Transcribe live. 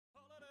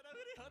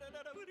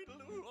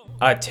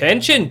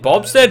Attention,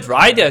 bobsled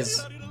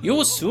riders! You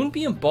will soon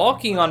be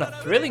embarking on a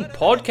thrilling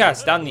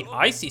podcast down the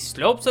icy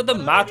slopes of the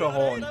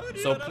Matterhorn.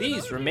 So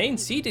please remain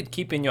seated,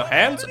 keeping your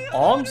hands,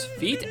 arms,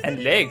 feet,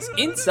 and legs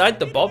inside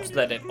the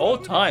bobsled at all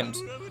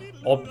times.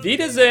 Auf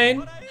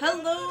Wiedersehen!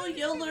 Hello,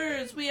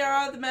 Yolers! We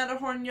are the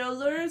Matterhorn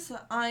Yolers.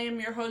 I am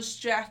your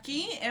host,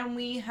 Jackie, and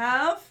we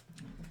have...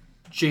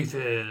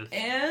 Japheth.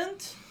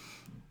 And...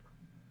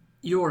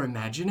 Your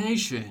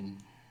imagination.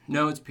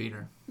 No, it's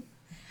Peter.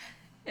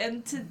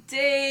 And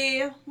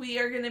today we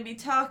are going to be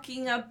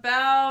talking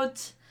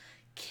about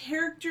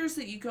characters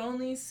that you can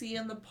only see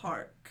in the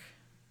park.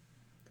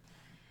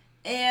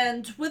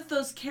 And with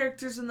those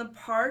characters in the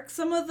park,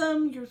 some of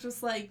them you're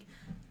just like,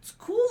 it's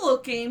cool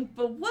looking,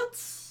 but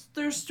what's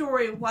their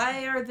story?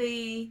 Why are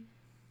they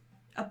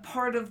a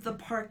part of the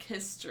park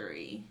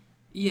history?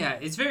 Yeah,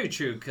 it's very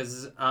true,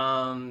 because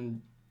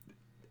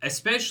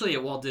especially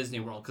at Walt Disney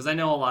World, because I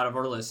know a lot of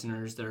our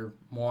listeners, they're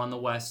more on the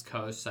West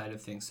Coast side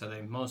of things, so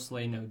they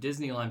mostly know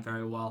Disneyland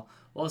very well.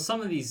 Well, some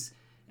of these,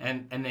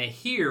 and they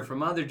hear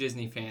from other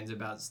Disney fans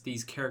about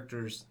these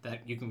characters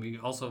that you can be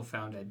also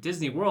found at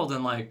Disney World,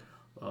 and like,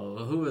 well,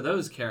 who are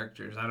those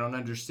characters? I don't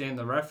understand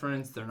the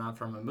reference. They're not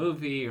from a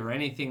movie or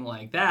anything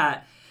like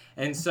that.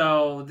 And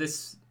so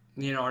this,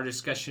 our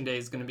discussion today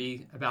is going to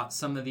be about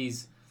some of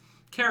these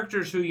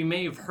characters who you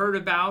may have heard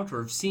about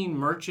or have seen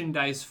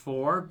merchandise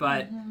for,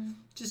 but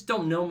just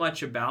don't know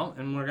much about,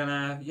 and we're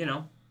gonna,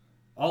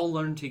 all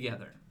learn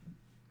together.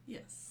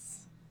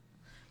 Yes.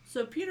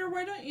 So, Peter,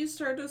 why don't you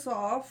start us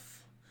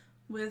off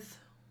with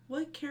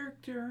what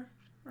character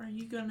are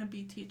you going to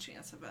be teaching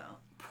us about?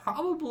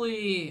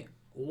 Probably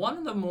one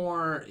of the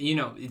more,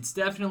 it's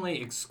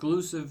definitely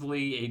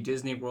exclusively a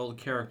Disney World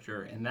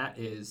character, and that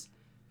is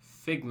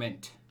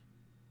Figment.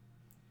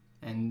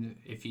 And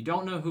if you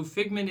don't know who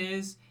Figment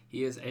is,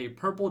 he is a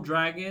purple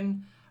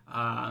dragon.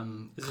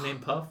 Is his name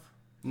Puff?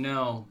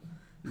 No,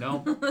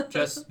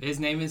 just his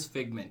name is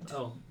Figment.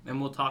 Oh.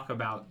 And we'll talk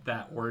about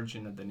that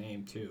origin of the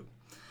name too.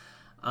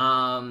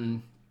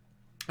 And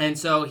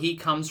so he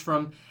comes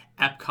from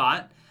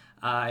Epcot.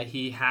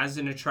 He has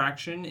an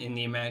attraction in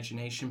the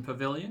Imagination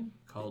Pavilion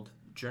called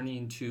Journey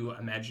into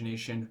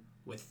Imagination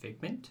with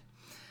Figment.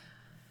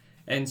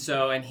 And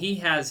he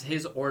has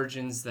his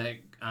origins that,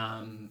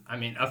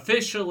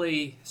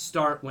 officially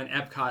start when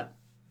Epcot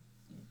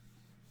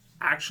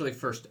actually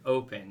first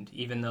opened,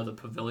 even though the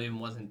pavilion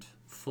wasn't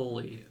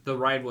the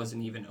ride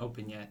wasn't even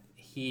open yet.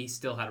 He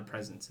still had a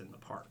presence in the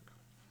park.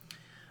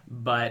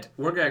 But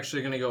we're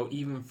actually going to go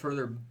even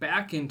further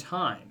back in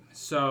time.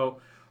 So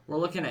we're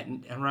looking at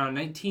around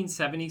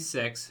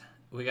 1976.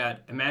 We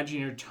got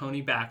Imagineer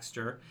Tony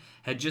Baxter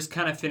had just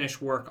kind of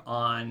finished work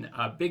on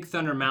Big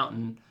Thunder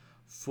Mountain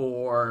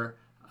for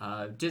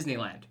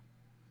Disneyland.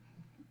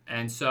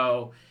 And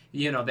so,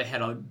 they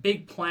had a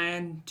big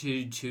plan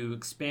to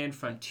expand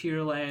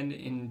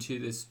Frontierland into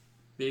this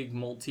big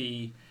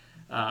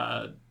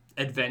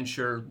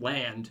multi-adventure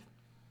land.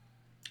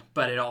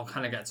 But it all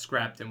kind of got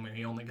scrapped, and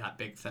we only got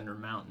Big Thunder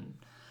Mountain.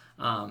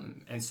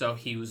 And so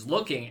he was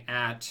looking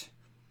at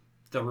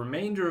the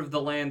remainder of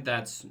the land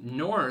that's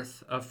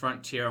north of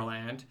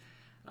Frontierland,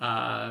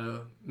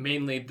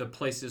 mainly the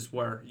places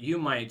where you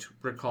might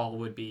recall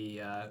would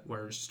be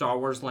where Star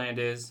Wars Land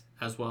is,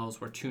 as well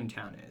as where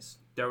Toontown is.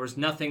 There was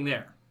nothing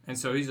there. And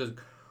so he says,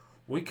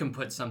 we can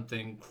put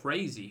something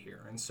crazy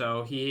here. And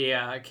so he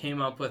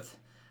came up with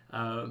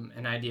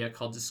an idea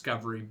called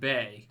Discovery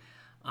Bay,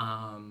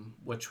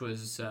 which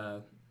was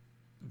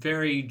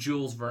very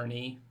Jules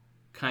Verne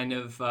kind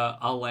of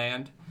a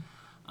land.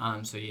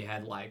 So you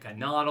had like a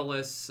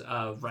Nautilus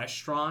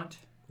restaurant.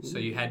 So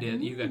you got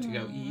to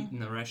go eat in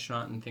the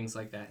restaurant and things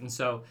like that. And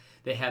so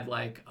they had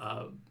like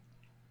a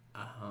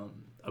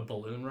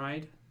balloon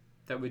ride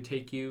that would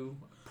take you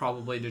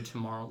probably to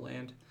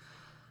Tomorrowland.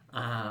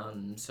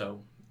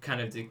 So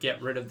kind of to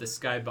get rid of the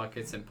sky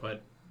buckets and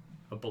put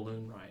a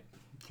balloon ride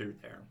through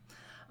there.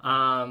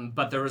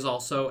 But there was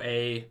also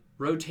a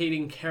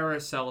rotating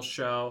carousel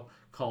show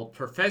called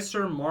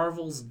Professor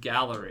Marvel's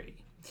Gallery,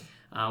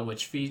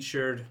 which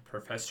featured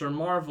Professor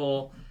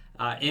Marvel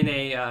in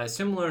a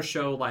similar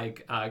show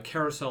like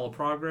Carousel of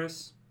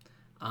Progress,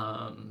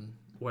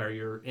 where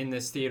you're in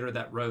this theater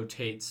that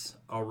rotates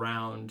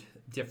around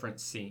different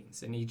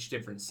scenes, and each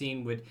different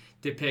scene would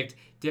depict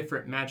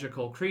different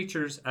magical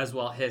creatures as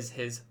well as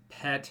his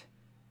pet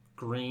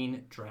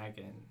green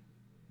dragon.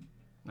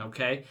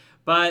 Okay,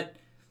 but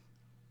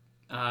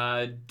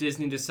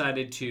Disney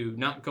decided to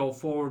not go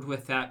forward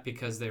with that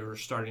because they were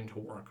starting to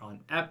work on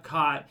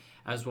Epcot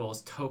as well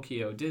as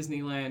Tokyo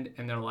Disneyland,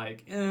 and they're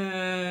like,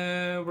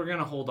 we're going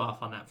to hold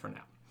off on that for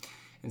now.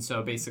 And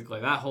so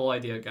basically that whole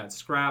idea got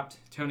scrapped.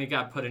 Tony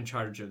got put in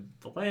charge of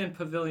the land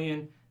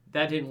pavilion.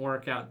 That didn't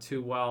work out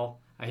too well.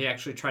 He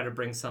actually tried to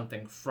bring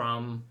something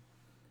from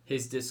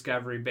his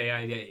Discovery Bay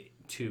idea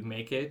to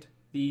make it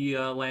the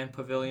land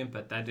pavilion,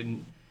 but that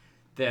didn't.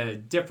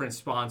 The different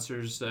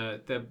sponsors,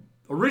 the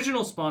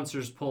original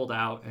sponsors pulled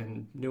out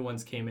and new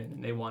ones came in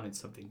and they wanted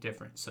something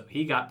different. So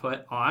he got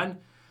put on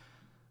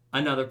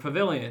another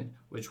pavilion,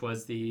 which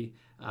was the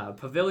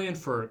pavilion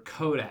for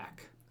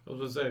Kodak. What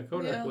was that?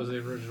 Kodak was the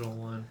original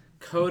one.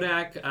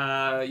 Kodak,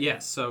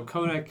 yes. So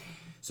Kodak.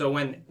 So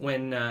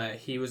when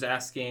he was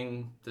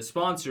asking the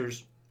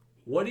sponsors,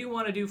 what do you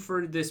want to do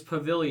for this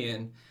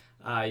pavilion?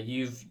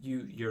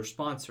 You're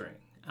sponsoring.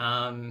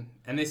 And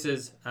this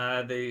is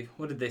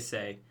what did they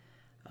say?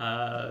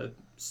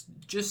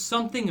 Just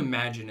something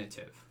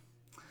imaginative.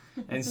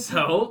 And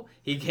so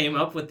he came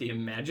up with the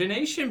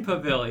Imagination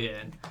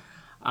Pavilion,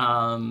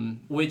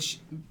 which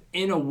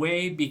in a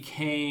way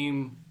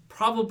became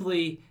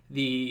probably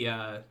the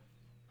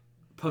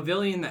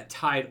pavilion that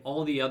tied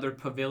all the other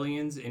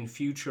pavilions in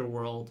Future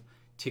World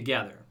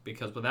together.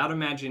 Because without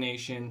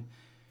imagination,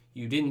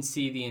 you didn't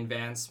see the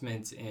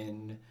advancements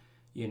in,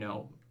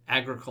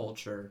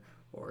 agriculture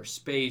or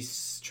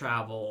space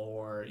travel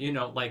or,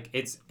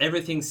 it's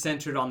everything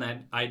centered on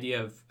that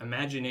idea of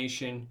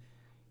imagination.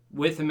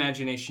 With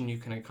imagination, you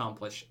can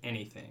accomplish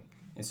anything.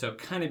 And so it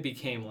kind of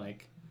became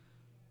like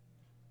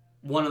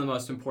one of the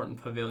most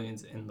important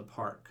pavilions in the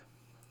park.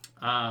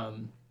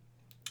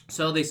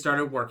 So they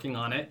started working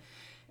on it,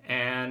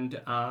 and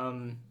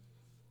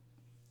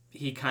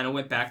he kind of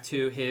went back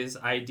to his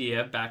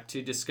idea, back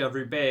to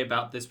Discovery Bay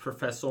about this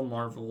Professor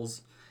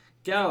Marvel's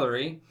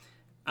gallery,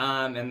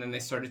 and then they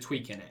started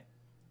tweaking it,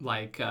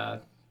 like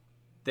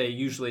they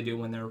usually do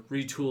when they're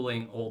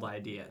retooling old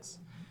ideas.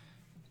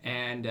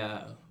 And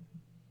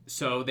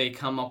so they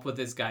come up with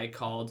this guy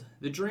called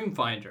the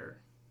Dreamfinder,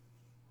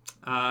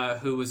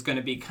 who was going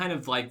to be kind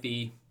of like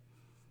the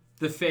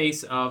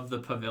face of the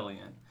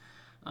pavilion.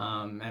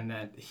 And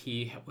that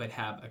he would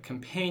have a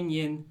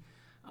companion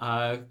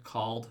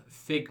called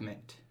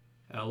Figment,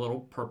 a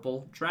little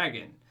purple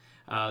dragon.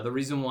 The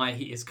reason why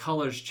his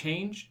colors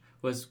changed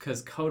was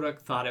because Kodak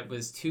thought it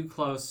was too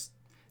close.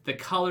 The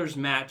colors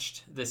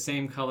matched the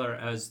same color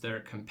as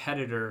their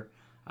competitor,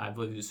 I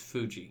believe it was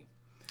Fuji.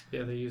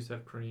 Yeah, they used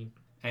that green.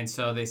 And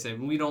so they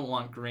said, we don't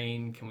want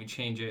green, can we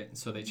change it? And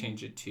so they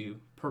changed it to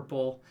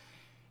purple.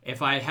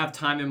 If I have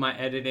time in my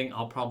editing,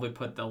 I'll probably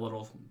put the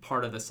little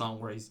part of the song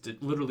where he's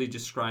literally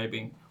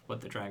describing what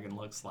the dragon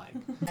looks like.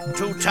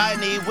 2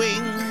 tiny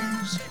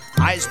wings,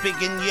 eyes big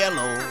and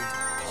yellow,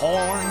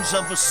 horns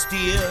of a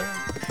steer,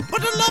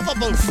 but a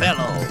lovable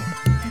fellow.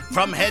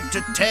 From head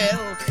to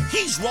tail,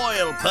 he's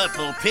royal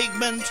purple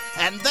pigment,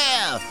 and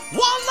there,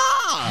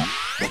 voila!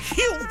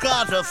 You've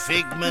got a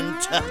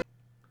Figment.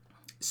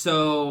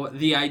 So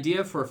the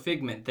idea for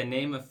Figment, the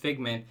name of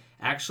Figment,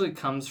 actually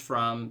comes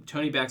from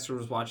Tony Baxter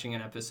was watching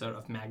an episode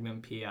of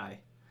Magnum P.I.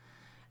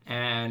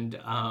 And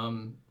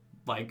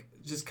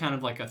just kind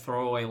of like a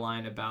throwaway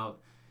line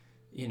about,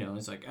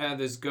 it's like,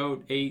 this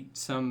goat ate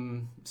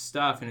some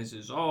stuff, and it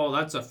says, oh,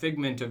 that's a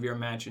figment of your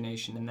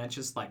imagination. And that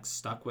just like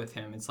stuck with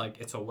him. It's like,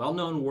 it's a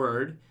well-known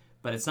word,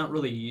 but it's not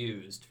really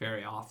used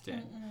very often.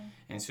 Mm-mm.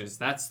 And so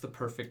that's the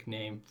perfect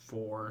name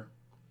for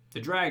the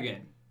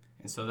dragon.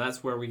 And so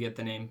that's where we get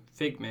the name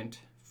Figment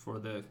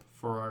for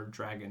our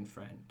dragon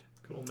friend.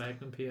 Good old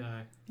Magnum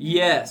P.I.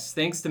 Yes,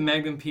 thanks to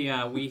Magnum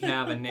P.I., we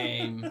have a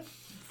name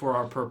for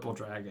our purple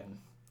dragon.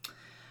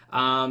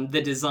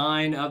 The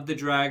design of the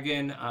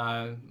dragon,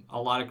 a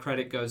lot of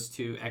credit goes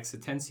to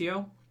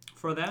Exitencio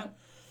for that,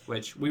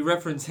 which we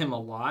reference him a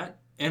lot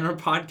in our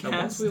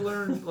podcast.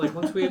 And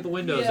once we have the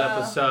Windows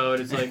episode,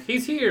 it's like,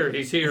 he's here,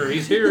 he's here,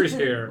 he's here, he's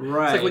here.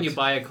 Right. It's like when you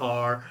buy a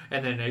car,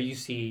 and then you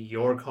see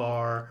your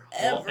car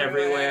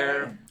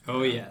everywhere.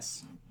 Oh,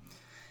 yes.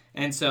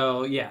 And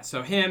so,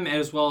 so him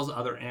as well as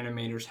other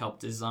animators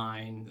helped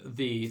design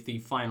the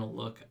final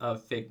look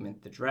of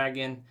Figment the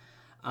Dragon.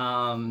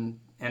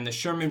 And the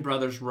Sherman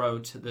Brothers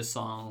wrote the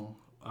song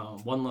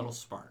One Little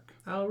Spark.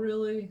 Oh,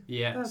 really?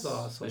 Yes. That's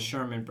awesome. The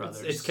Sherman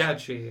Brothers. It's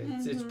catchy.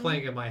 It's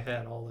playing in my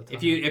head all the time.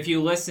 If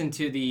you listen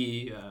to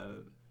the...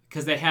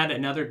 Because they had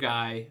another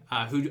guy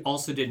who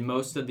also did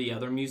most of the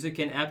other music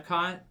in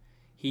Epcot.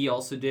 He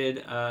also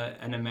did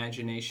an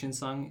Imagination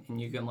song,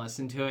 and you can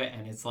listen to it,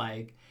 and it's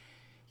like...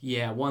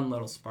 Yeah, One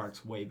Little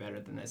Spark's way better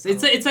than this.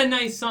 It's a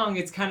nice song.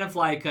 It's kind of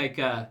like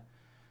a...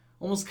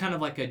 Almost kind of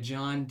like a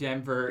John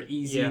Denver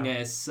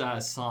easiness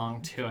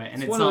song to it.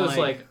 And it's one of those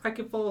like, I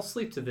could fall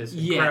asleep to this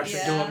and crash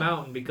into a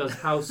mountain because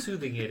how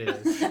soothing it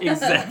is.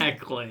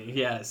 Exactly,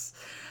 yes.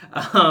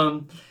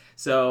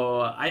 So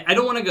I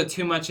don't want to go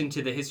too much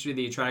into the history of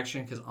the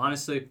attraction because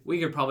honestly, we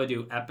could probably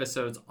do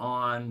episodes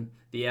on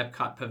the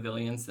Epcot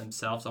pavilions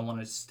themselves. I want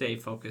to stay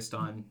focused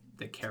on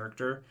the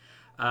character.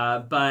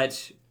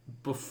 But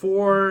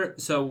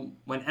so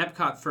when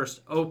Epcot first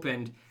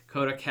opened,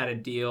 Kodak had a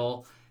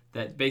deal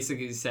that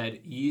basically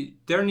said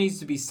there needs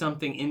to be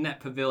something in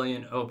that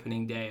pavilion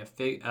opening day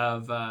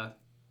of the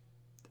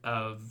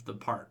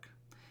park,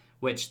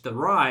 which the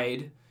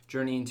ride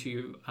Journey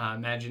into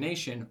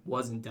Imagination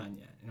wasn't done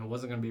yet, and it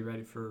wasn't going to be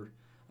ready for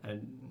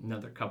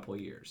another couple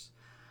of years.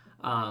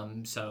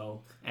 And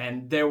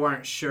they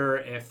weren't sure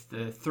if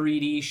the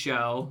 3D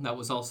show that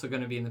was also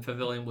going to be in the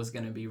pavilion was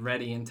going to be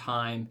ready in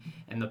time,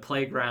 and the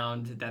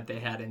playground that they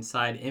had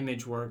inside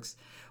ImageWorks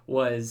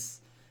was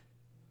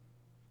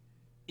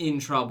in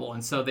trouble.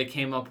 And so they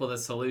came up with a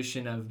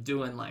solution of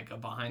doing like a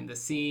behind the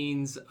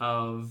scenes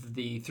of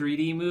the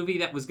 3D movie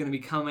that was going to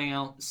be coming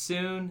out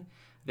soon.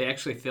 They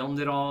actually filmed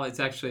it all. It's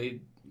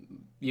actually,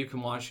 you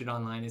can watch it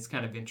online. It's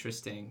kind of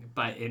interesting.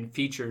 But it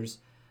features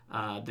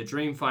the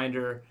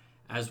Dreamfinder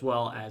as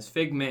well as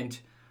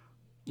Figment,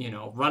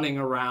 running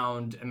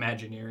around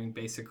Imagineering,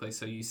 basically.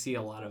 So you see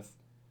a lot of,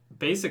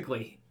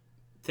 basically,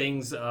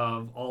 things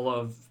of all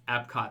of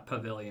Epcot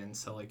Pavilion.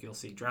 So, like, you'll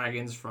see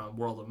dragons from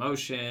World of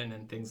Motion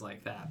and things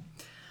like that.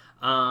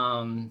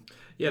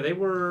 Yeah, they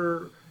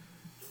were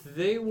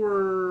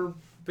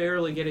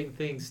barely getting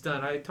things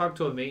done. I talked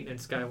to a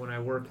maintenance guy when I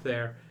worked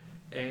there,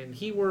 and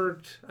he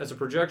worked as a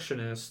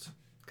projectionist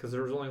because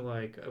there was only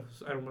like,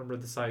 I don't remember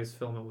the size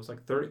film. It was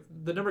like 30.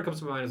 The number that comes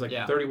to mind is like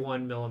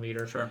 31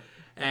 millimeter. Sure.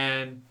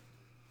 And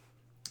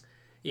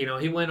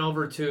he went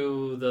over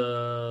to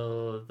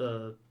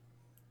the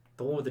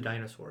one with the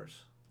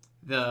dinosaurs.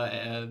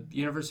 The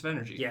Universe of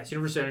Energy. Yes,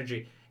 Universe of Energy.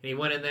 And he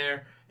went in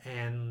there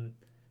and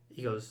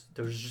he goes,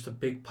 there was just a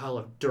big pile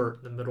of dirt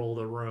in the middle of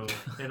the room.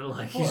 And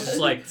like he's just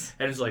like,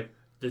 and it's like,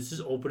 this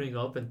is opening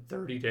up in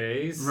 30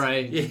 days.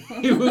 Right.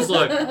 He was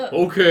like,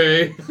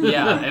 okay.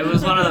 Yeah, it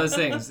was one of those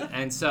things.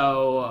 And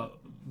so,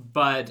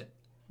 but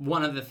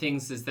one of the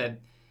things is that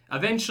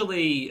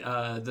eventually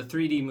the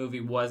 3D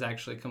movie was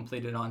actually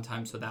completed on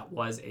time, so that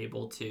was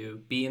able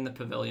to be in the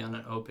pavilion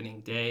on opening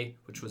day,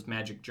 which was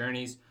Magic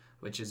Journeys,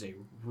 which is a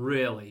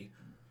really,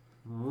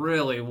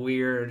 really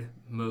weird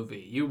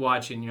movie. You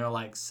watch it and you're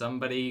like,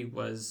 somebody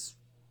was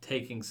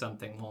taking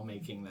something while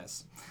making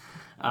this.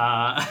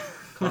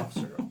 Cough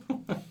syrup.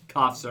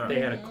 Cough syrup. They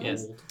had a cold.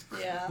 Yes.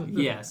 Yeah.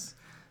 Yes,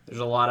 there's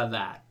a lot of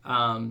that.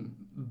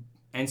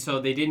 And so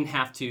they didn't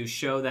have to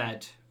show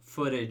that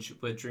footage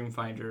with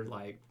Dreamfinder,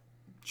 like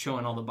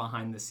showing all the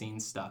behind the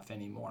scenes stuff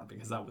anymore,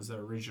 because that was their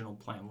original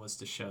plan, was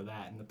to show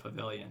that in the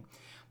pavilion.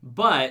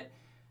 But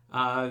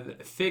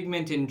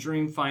Figment and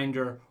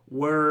Dreamfinder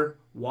were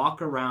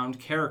walk around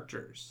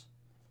characters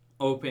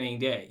opening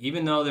day.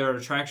 Even though their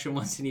attraction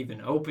wasn't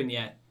even open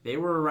yet, they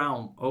were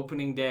around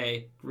opening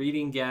day,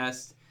 greeting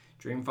guests.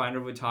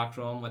 Dreamfinder would talk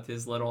to them with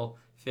his little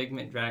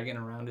Figment dragon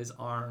around his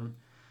arm,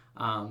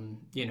 and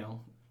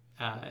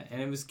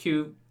it was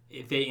cute.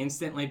 They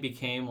instantly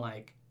became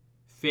like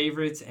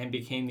favorites and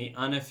became the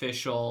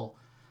unofficial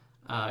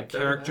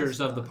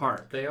characters of the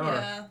park. They are.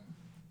 Yeah.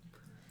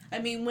 I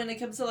mean, when it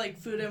comes to like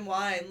food and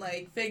wine,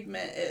 like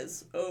Figment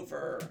is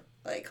over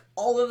like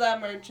all of that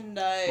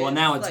merchandise. Well,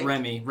 now it's like,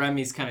 Remy.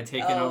 Remy's kind of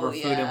taken over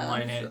food and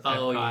wine at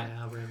Oh Epcot.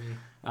 yeah,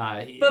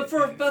 Remy.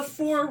 But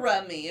before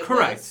Remy, it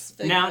correct. was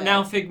Figment.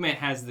 Now Figment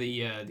has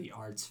the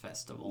arts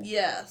festival.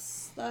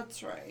 Yes,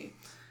 that's right.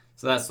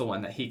 So that's the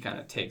one that he kind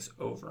of takes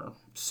over.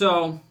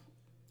 So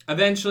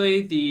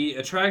eventually the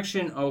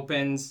attraction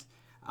opens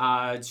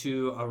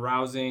to a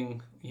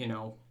rousing,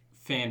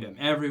 fandom.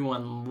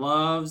 Everyone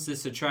loves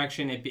this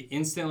attraction. It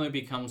instantly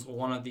becomes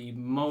one of the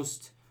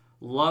most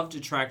loved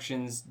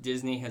attractions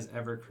Disney has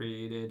ever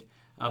created,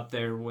 up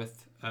there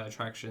with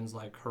attractions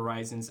like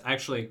Horizons.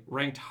 Actually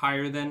ranked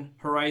higher than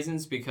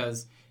Horizons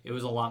because it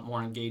was a lot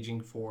more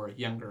engaging for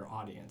younger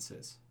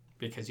audiences,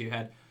 because you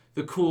had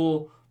the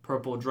cool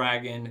purple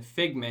dragon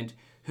Figment,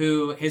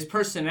 who his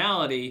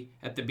personality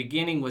at the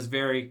beginning was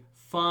very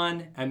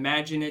fun,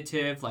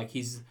 imaginative, like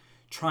he's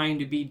trying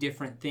to be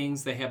different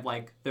things. They have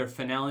like their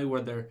finale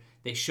where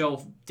they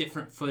show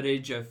different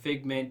footage of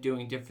Figment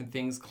doing different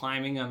things,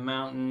 climbing a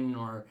mountain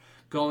or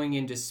going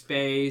into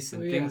space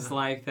and things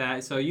like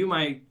that. So you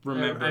might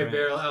remember.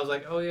 I was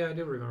like, oh yeah, I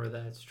do remember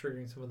that. It's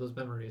triggering some of those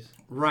memories.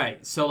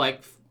 Right. So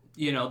like,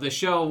 the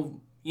show,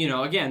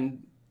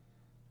 again,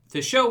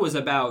 the show was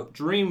about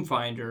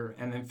Dreamfinder,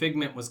 and then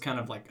Figment was kind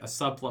of like a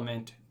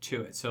supplement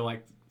to it. So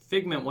like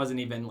Figment wasn't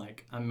even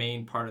like a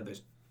main part of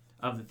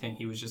the thing.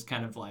 He was just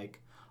kind of like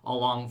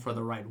along for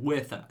the ride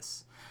with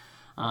us.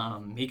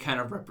 He kind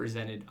of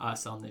represented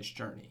us on this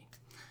journey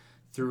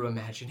through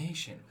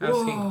imagination.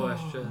 Asking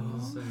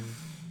questions.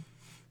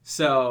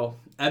 So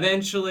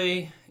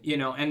eventually,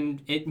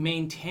 and it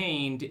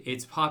maintained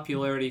its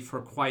popularity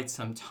for quite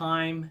some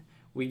time.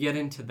 We get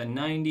into the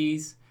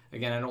 90s.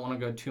 Again, I don't want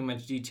to go too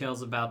much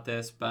details about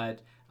this, but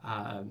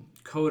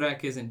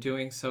Kodak isn't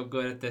doing so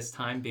good at this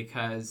time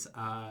because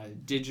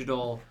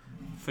digital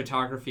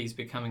photography is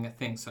becoming a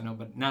thing. So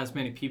not as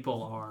many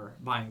people are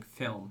buying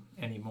film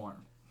anymore.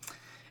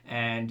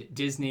 And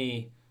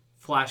Disney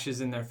flashes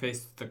in their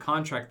face the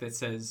contract that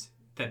says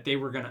that they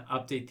were going to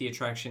update the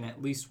attraction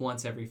at least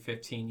once every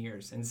 15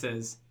 years, and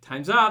says,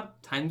 time's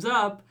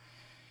up.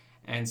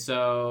 And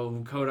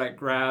so Kodak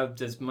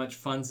grabbed as much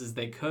funds as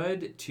they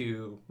could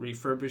to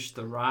refurbish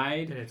the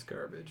ride. And it's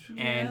garbage.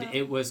 And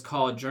it was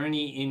called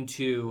Journey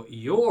into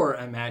Your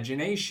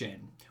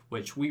Imagination,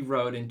 which we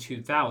rode in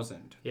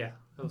 2000. Yeah,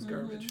 that was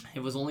garbage.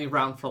 It was only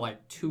around for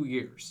like 2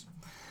 years.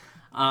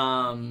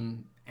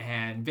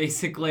 And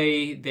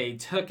basically they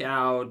took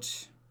out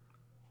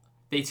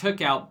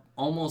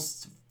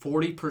almost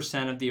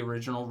 40% of the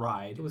original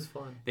ride. It was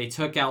fun. They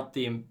took out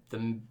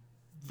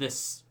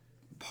this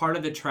part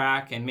of the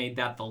track and made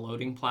that the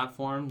loading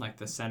platform, like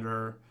the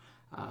center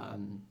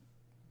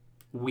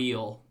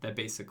wheel that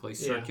basically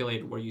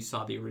circulated where you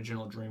saw the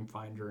original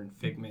Dreamfinder and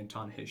Figment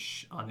on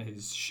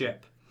his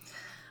ship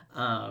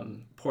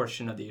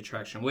portion of the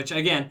attraction. Which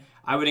again,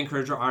 I would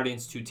encourage our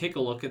audience to take a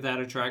look at that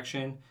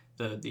attraction,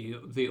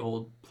 the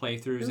old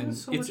playthroughs, and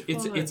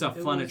it's a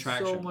fun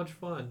attraction. So much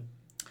fun.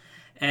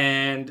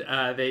 And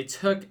they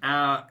took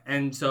out,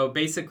 and so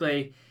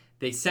basically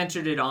they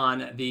centered it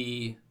on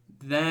the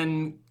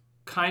then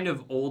kind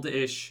of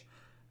old-ish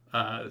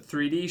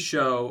 3D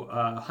show,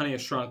 Honey, I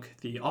Shrunk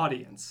the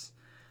Audience,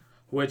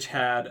 which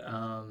had,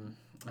 I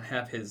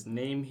have his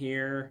name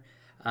here,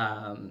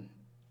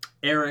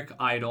 Eric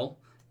Idle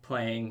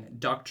playing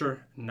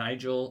Dr.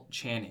 Nigel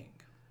Channing.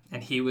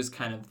 And he was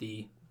kind of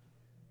the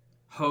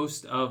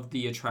host of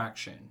the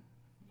attraction,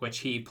 which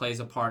he plays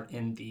a part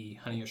in the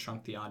Honey, I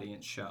Shrunk the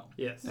Audience show.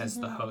 Yes. As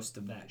the host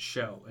of that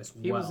show as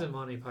well. He was in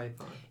Monty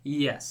Python.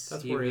 Yes.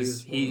 That's where he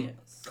was.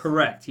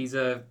 Correct.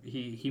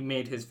 He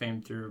made his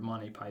fame through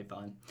Monty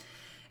Python.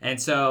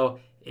 And so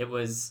it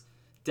was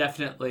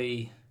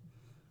definitely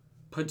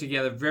put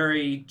together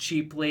very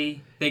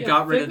cheaply. They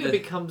got rid of the...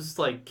 Figment becomes,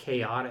 like,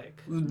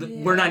 chaotic.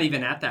 We're not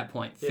even at that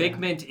point. Yeah.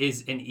 Figment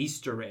is an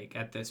Easter egg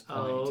at this point.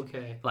 Oh,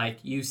 okay. Like,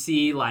 you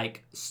see,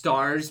 like,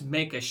 stars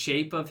make a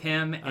shape of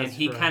him, and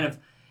he kind of,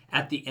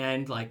 at the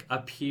end, like,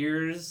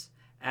 appears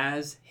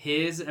as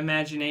his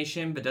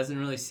imagination, but doesn't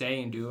really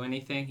say and do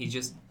anything. He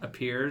just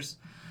appears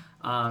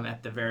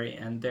at the very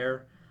end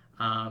there.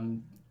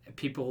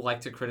 People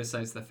like to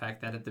criticize the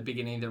fact that at the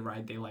beginning of the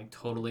ride, they like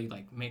totally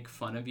like make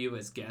fun of you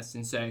as guests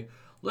and say,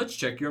 let's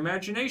check your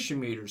imagination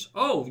meters.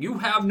 Oh, you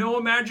have no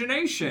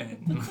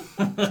imagination.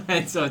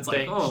 And so it's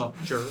like, oh,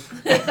 sure.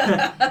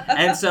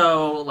 And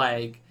so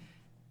like,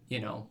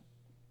 you know,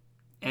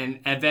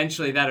 and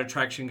eventually that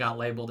attraction got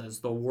labeled as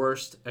the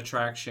worst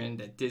attraction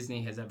that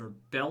Disney has ever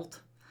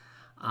built.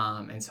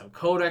 And so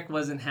Kodak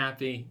wasn't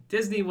happy.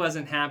 Disney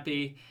wasn't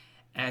happy.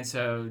 And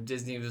so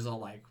Disney was all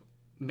like,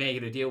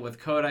 made a deal with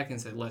Kodak and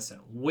said, listen,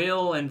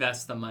 we'll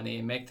invest the money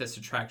and make this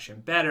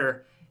attraction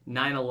better.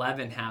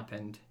 9/11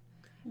 happened.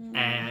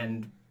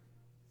 And,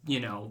 you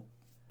know,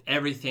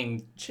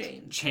 everything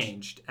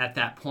changed at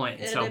that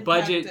point. So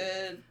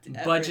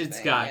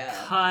budgets got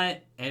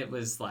cut. And it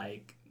was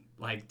like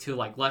to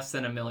like less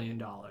than $1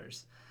 million.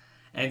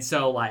 And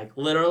so like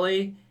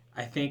literally,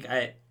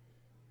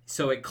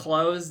 so it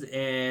closed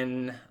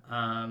in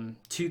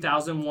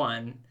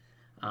 2001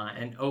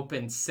 and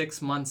opened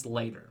 6 months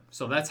later.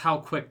 So that's how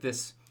quick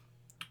this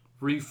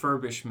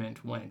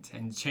refurbishment went,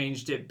 and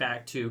changed it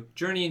back to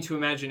Journey into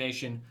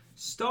Imagination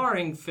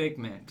starring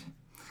Figment.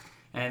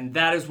 And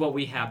that is what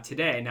we have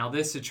today. Now,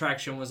 this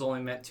attraction was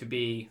only meant to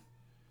be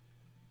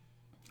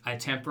a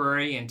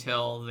temporary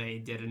until they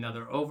did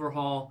another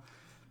overhaul,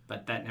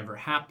 but that never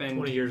happened.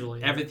 20 years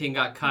later. Everything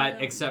got cut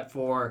except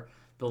for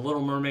the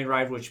Little Mermaid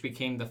ride, which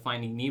became the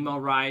Finding Nemo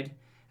ride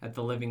at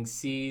the Living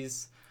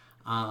Seas,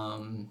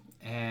 and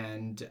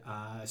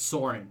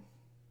Soarin'.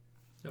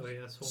 Oh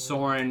yeah,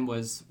 Soarin'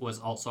 was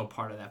also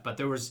part of that, but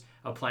there was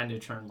a plan to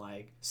turn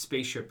like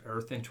Spaceship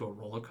Earth into a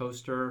roller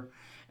coaster,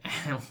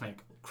 and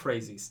like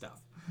crazy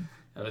stuff.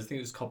 I think it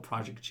was called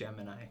Project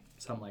Gemini,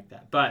 something like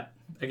that. But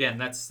again,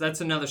 that's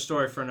another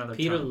story for another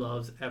Peter time.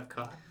 loves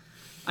Epcot.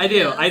 I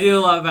do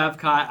love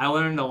Epcot. I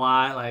learned a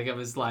lot. Like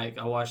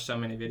I watched so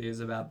many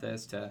videos about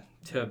this to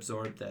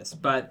absorb this.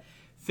 But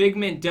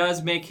Figment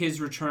does make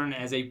his return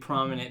as a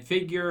prominent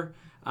figure.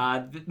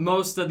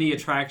 Most of the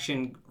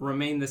attraction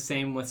remained the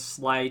same with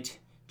slight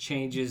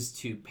changes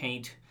to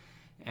paint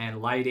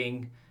and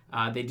lighting.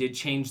 They did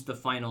change the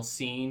final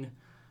scene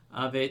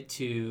of it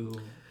to...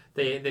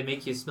 They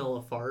make you smell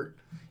a fart.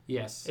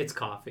 Yes. It's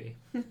coffee.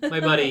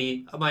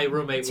 My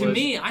roommate To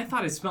me, I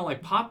thought it smelled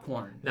like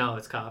popcorn. No,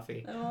 it's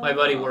coffee. Oh. My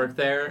buddy worked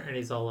there, and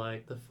he's all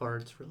like, the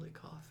fart's really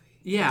coffee.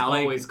 Yeah, it's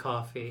always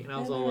coffee. And I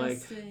was all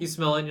like, you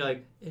smell it, and you're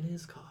like, it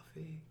is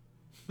coffee.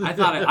 I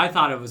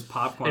thought it was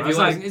popcorn. I was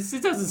like,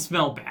 it doesn't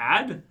smell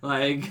bad.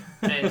 Like,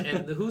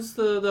 and who's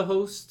the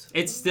host?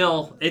 It's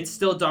still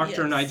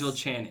Dr. Nigel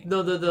Channing.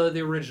 No,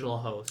 the original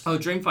host. Oh,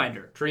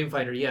 Dreamfinder.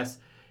 Dreamfinder, yes.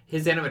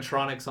 His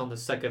animatronics on the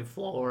second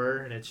floor,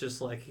 and it's just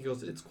like he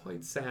goes. It's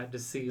quite sad to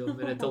see him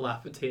in a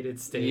dilapidated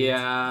state.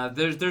 Yeah,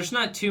 there's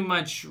not too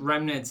much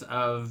remnants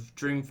of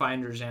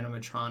Dreamfinder's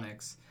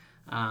animatronics.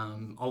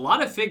 A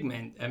lot of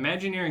Figment.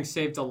 Imagineering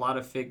saved a lot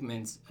of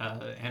Figment's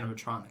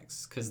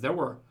animatronics because there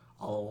were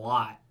a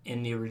lot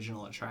in the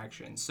original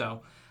attraction.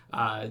 So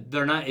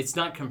it's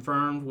not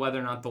confirmed whether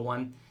or not the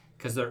one,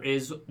 because there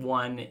is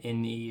one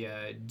in the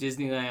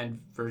Disneyland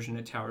version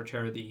of Tower of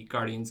Terror, the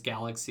Guardians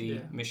Galaxy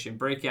Mission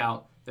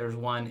Breakout. There's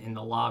one in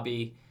the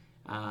lobby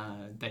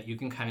that you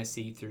can kind of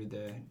see through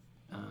the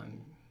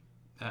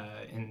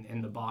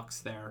in the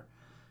box there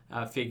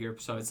figure.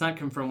 So it's not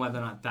confirmed whether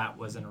or not that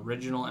was an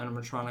original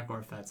animatronic or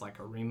if that's like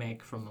a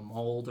remake from a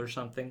mold or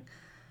something.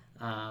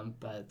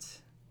 But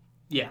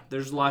yeah,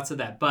 there's lots of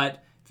that.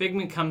 But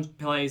Figment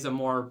plays a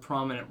more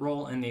prominent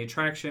role in the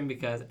attraction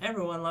because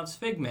everyone loves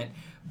Figment.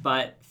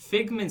 But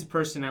Figment's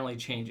personality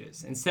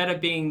changes. Instead of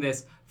being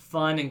this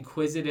fun,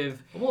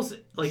 inquisitive, almost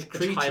like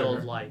creature,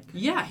 childlike.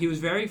 Yeah, he was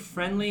very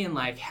friendly and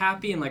like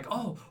happy and like,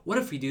 oh, what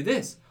if we do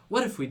this?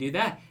 What if we do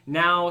that?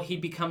 Now he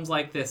becomes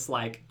like this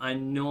like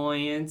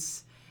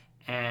annoyance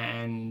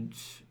and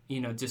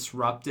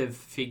disruptive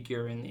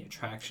figure in the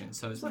attraction.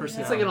 So his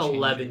personality It's like an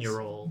changes.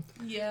 11-year-old.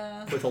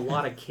 Yeah. With a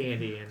lot of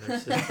candy in their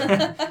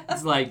system.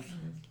 It's like,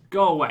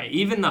 go away.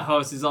 Even the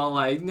host is all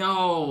like,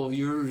 no,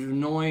 you're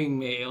annoying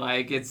me.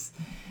 Like it's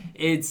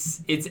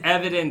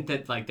evident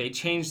that like they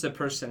changed the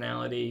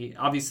personality.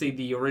 Obviously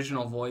the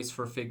original voice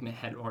for Figment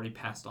had already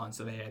passed on,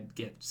 so they had to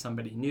get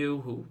somebody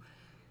new who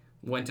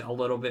went a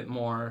little bit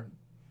more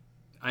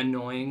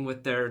annoying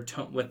with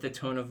the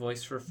tone of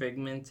voice for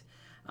Figment.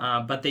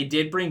 But they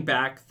did bring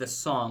back the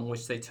song,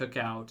 which they took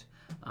out,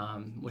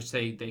 which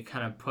they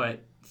kind of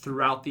put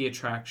throughout the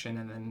attraction,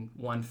 and then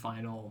one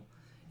final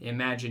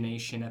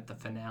imagination at the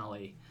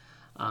finale.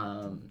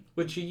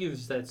 Which you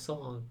used that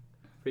song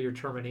for your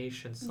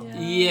termination song.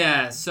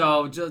 Yeah,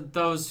 so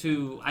those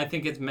who, I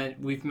think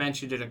we've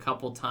mentioned it a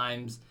couple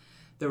times.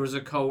 There was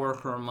a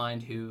coworker of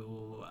mine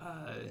who,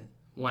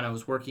 when I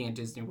was working at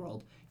Disney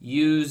World,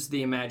 used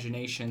the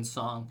Imagination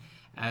song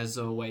as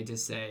a way to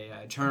say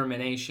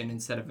termination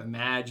instead of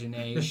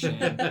imagination.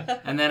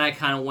 And then I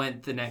kind of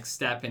went the next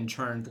step and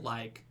turned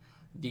like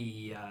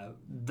the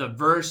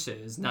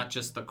verses, not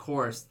just the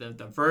chorus, the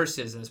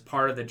verses as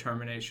part of the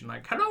termination.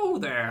 Like, hello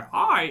there,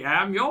 I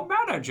am your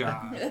manager.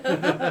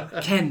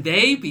 Can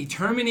they be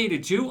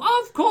terminated too?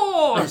 Of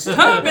course!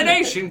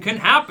 Termination can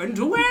happen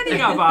to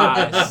any of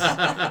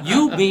us.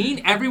 You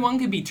mean everyone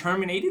can be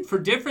terminated for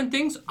different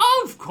things?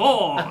 Of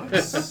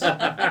course!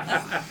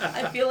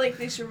 I feel like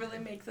they should really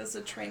make this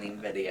a training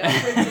video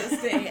for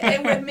Disney.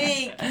 It would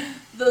make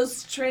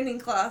those training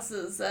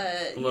classes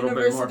at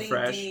University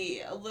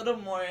D a little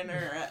more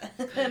interesting.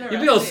 You'd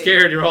be all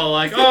scared. You're all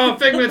like, oh,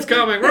 Figment's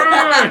coming,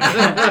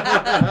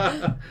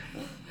 run!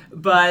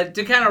 But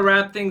to kind of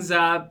wrap things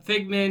up,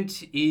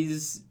 Figment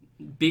is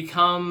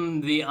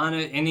become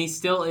and he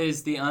still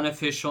is the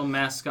unofficial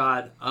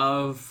mascot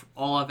of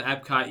all of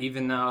Epcot,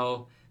 even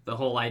though the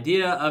whole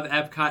idea of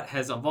Epcot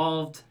has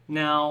evolved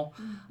now.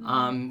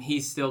 Mm-hmm.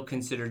 He's still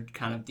considered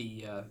kind of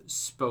the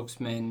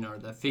spokesman or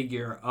the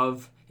figure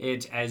of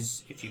it,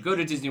 as if you go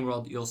to Disney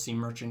World, you'll see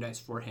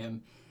merchandise for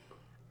him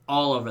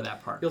all over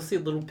that park. You'll see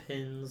little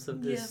pins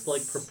of this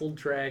like purple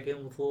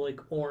dragon with little like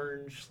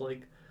orange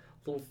like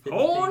little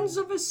horns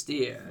of a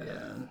steer.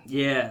 Yeah.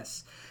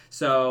 Yes.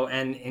 So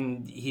and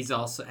he's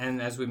also,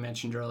 and as we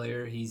mentioned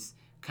earlier, he's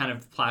kind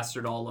of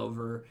plastered all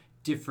over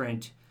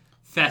different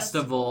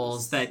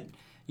festivals that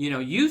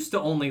used to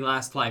only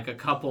last like a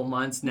couple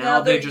months. Now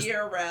they're just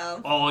year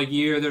round. All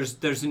year.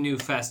 There's a new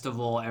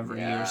festival every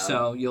year,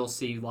 so you'll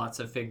see lots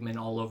of Figment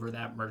all over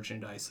that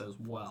merchandise as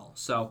well.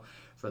 So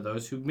for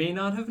those who may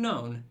not have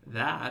known,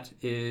 that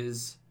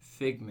is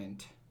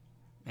Figment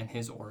and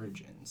his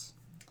origins.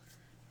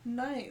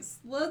 Nice.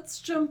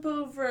 Let's jump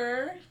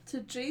over to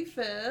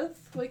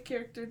Japheth. What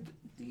character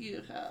do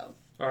you have?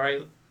 All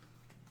right.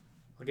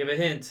 I'll give a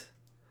hint.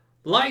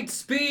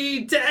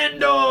 Lightspeed to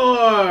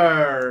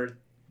Endor!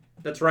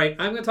 That's right.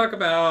 I'm going to talk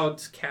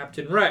about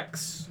Captain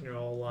Rex.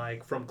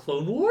 Like from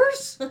Clone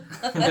Wars?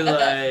 You're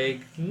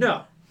like,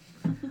 no.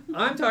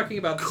 I'm talking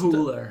about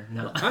cooler.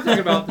 No. I'm talking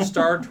about the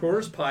Star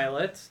Tours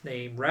pilot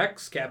named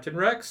Rex, Captain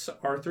Rex,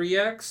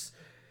 R3X,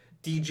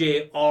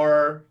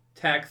 DJR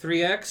TAC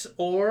 3X,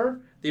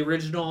 or the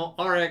original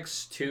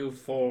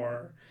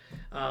RX-24.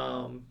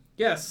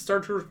 Yes, Star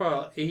Tours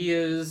pilot. He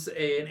is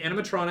an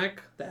animatronic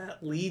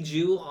that leads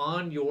you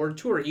on your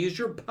tour. He is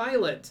your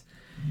pilot,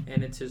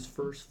 and it's his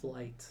first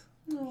flight.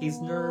 He's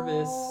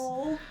nervous.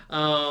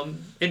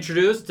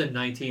 Introduced in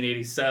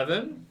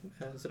 1987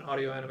 as an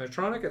audio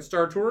animatronic at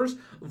Star Tours,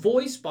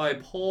 voiced by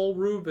Paul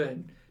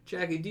Rubin.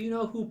 Jackie, do you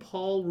know who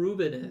Paul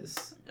Rubin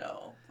is?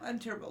 No, I'm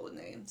terrible with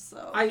names.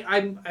 So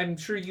I'm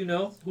sure you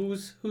know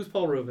who's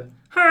Paul Rubin.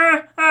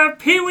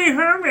 Pee Wee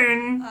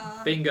Herman.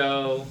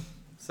 Bingo.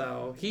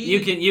 So you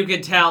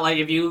can tell, like,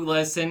 if you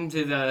listen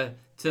to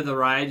the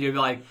ride, you'll be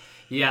like,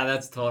 yeah,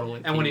 that's totally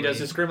And Pee-wee. when he does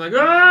his scream like,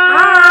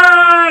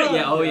 ah!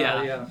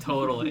 Yeah,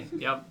 totally.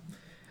 Yep.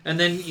 And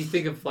then you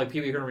think of like Pee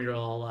Wee Herman, you're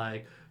all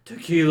like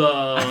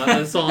tequila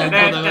and the song.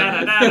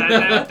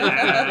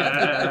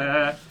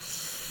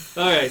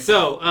 Okay,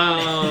 so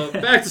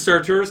back to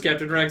Star Tours,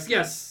 Captain Rex.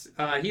 Yes,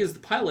 he is the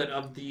pilot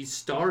of the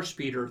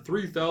Starspeeder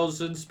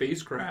 3000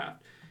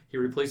 spacecraft. He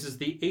replaces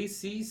the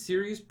AC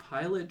series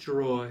pilot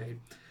droid.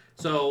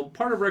 So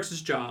part of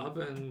Rex's job,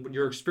 and when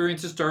your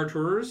experience at Star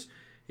Tours,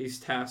 he's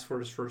tasked for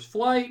his first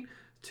flight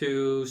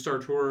to Star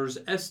Tours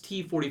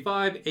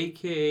ST-45,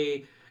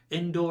 aka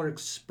Endor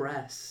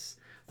Express.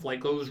 Flight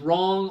goes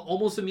wrong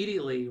almost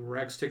immediately.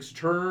 Rex takes a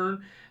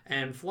turn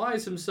and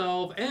flies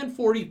himself and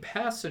 40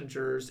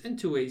 passengers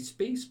into a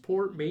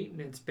spaceport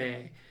maintenance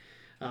bay.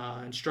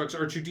 Instructs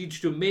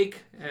R2-D2 to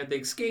make the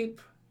escape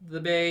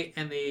the bay,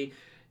 and they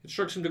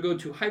instructs him to go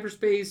to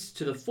hyperspace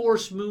to the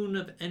Force Moon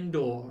of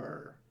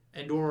Endor.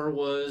 Endor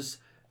was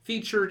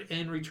featured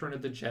in Return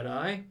of the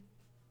Jedi,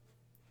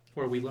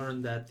 where we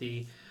learned that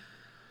the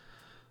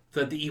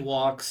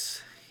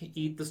Ewoks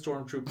eat the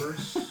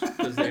stormtroopers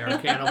because they are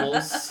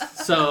cannibals.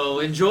 So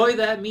enjoy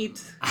that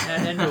meat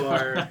at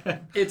Endor.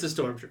 It's a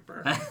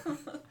stormtrooper.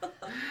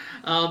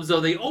 So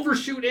they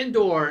overshoot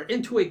Endor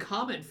into a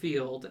comet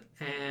field,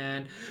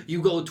 and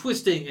you go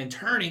twisting and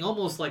turning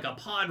almost like a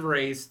pod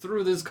race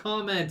through this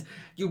comet.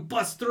 You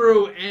bust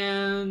through,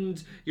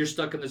 and you're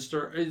stuck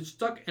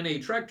in a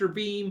tractor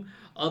beam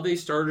of a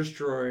Star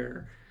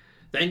Destroyer.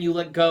 Then you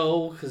let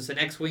go because an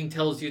X-Wing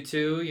tells you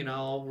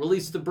to,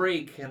 release the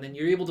brake, and then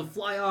you're able to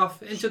fly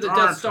off into the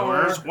Death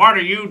Star. Tours, what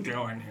are you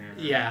doing here?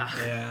 Yeah.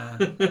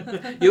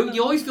 Yeah.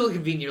 You always feel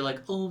convenient. You're like,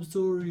 oh, I'm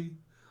sorry.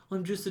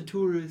 I'm just a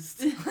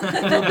tourist. My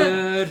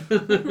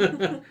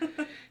bad.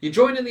 You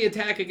join in the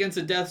attack against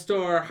the Death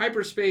Star,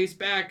 hyperspace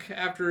back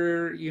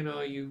after,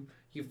 you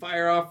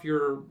fire off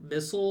your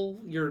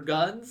your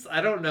guns.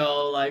 I don't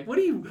know. Like, what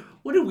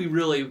are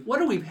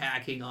we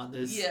packing on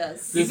this?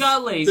 Yes. You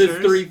got lasers.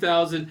 This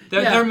 3,000.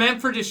 They're meant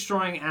for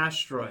destroying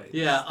asteroids.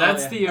 Yeah.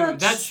 That's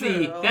That's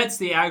true. that's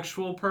the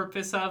actual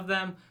purpose of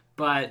them.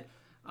 But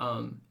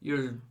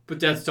But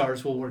Death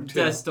Stars will work too.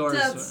 Death Stars.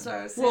 Death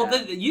Stars. Well,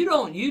 yeah. you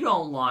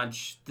don't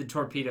launch the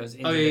torpedoes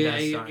into the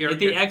Death Star.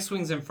 The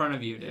X-wings in front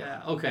of you do.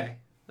 Yeah. Okay.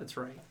 That's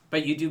right.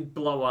 But you do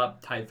blow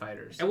up TIE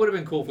fighters. It would have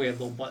been cool if we had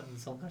little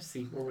buttons on our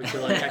seat where we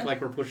could act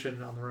like we're pushing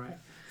it on the right.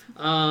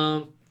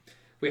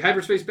 We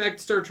hyperspace back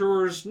to Star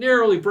Tours,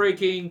 narrowly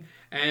braking,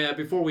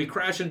 before we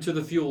crash into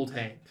the fuel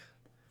tank.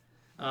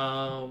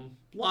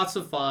 Lots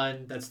of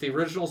fun. That's the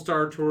original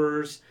Star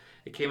Tours.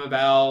 It came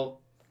about,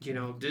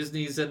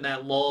 Disney's in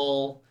that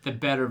lull. The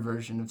better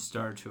version of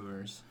Star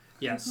Tours.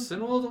 Yes,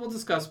 and we'll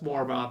discuss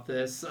more about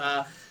this.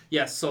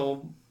 Yes,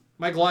 so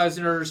Michael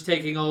Eisner's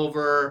taking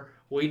over.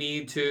 We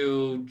need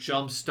to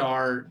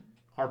jumpstart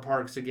our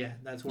parks again.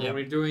 That's what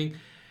we're doing.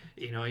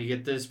 You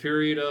get this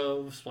period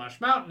of Splash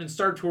Mountain and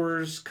Star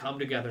Tours come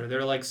together.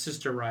 They're like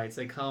sister rides.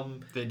 They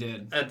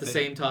did at the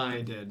same time.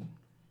 They did.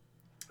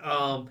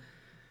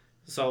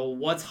 So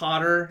what's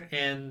hotter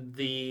in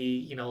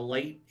the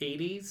late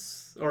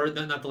 80s or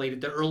not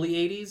the early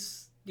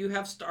 80s? You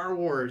have Star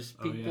Wars.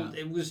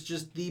 It was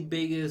just the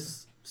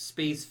biggest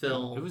space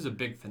film. It was a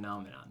big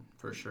phenomenon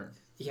for sure.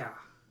 Yeah,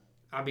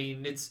 I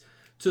mean it's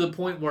to the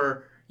point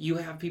where you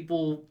have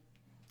people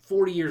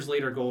 40 years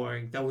later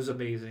going, that was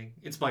amazing.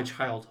 It's my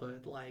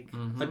childhood. Like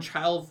a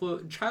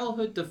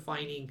childhood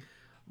defining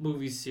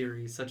movie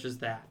series such as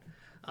that.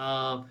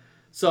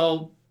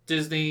 So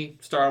Disney,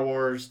 Star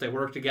Wars, they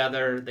work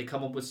together. They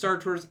come up with Star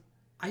Tours.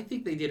 I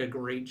think they did a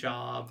great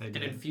job in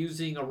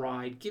infusing a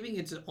ride, giving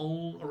it its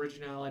own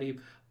originality,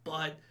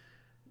 but,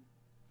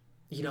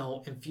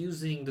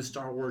 infusing the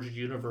Star Wars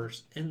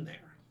universe in there.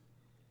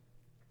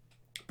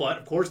 But,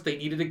 of course, they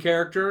needed a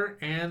character,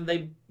 and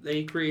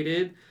they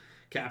created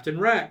Captain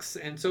Rex.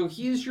 And so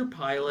he's your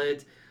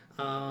pilot.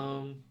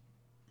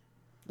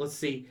 Let's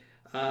see.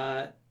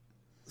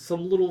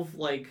 Some little,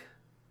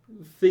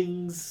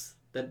 things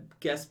that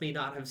guests may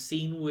not have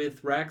seen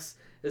with Rex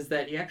is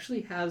that he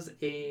actually has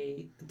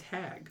a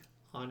tag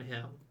on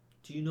him.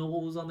 Do you know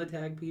what was on the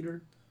tag,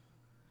 Peter?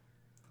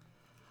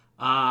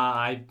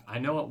 I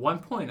know at one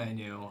point I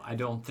knew. I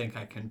don't think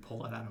I can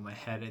pull it out of my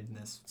head at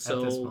this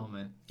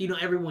moment.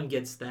 Everyone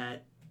gets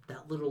that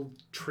little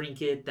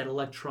trinket, that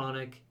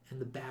electronic,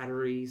 and the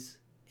batteries,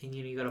 and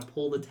you got to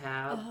pull the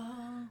tab.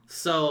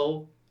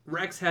 So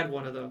Rex had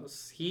one of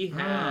those. He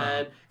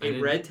had a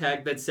red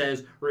tag that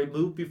says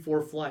 "Remove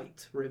before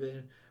flight"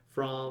 ribbon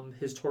from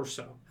his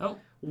torso. Oh,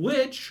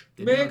 which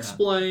may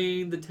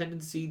explain the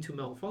tendency to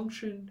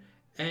malfunction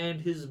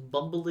and his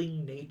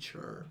bumbling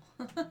nature.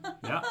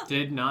 Yeah,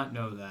 did not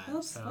know that.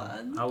 That's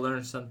fun. I'll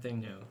learn something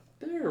new.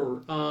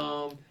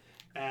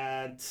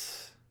 And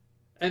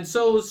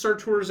so Star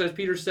Tours, as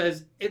Peter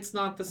says, it's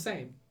not the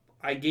same.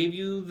 I gave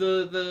you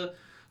the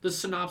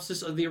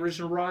synopsis of the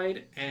original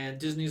ride, and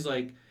Disney's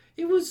like,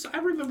 I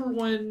remember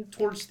when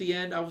towards the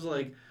end I was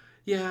like,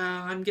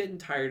 yeah, I'm getting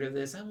tired of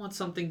this. I want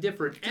something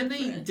different.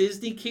 And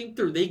Disney came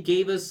through. They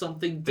gave us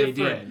something different.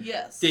 They did.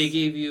 Yes. They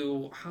gave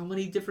you how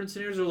many different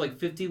scenarios? There were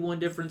 51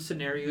 different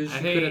scenarios I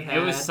think it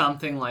was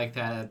something like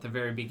that at the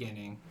very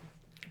beginning.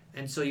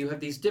 And so you have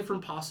these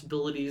different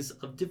possibilities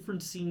of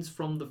different scenes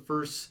from the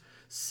first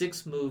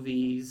 6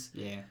 movies.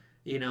 Yeah.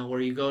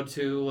 Where you go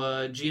to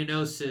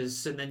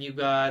Geonosis, and then you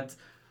got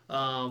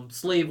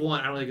Slave One.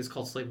 I don't think it's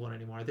called Slave One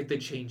anymore. I think they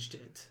changed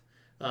it.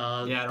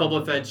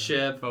 Boba Fett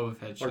ship or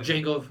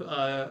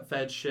Jango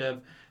Fett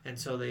ship, and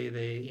so they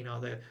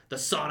the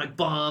sonic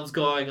bombs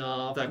going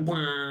off. That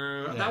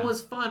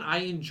was fun. I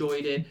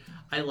enjoyed it.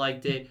 I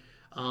liked it.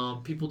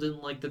 People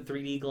didn't like the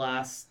 3D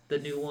glass, the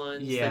new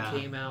ones that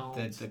came out.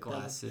 The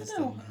glasses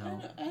didn't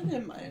help. I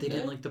didn't mind They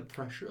didn't like the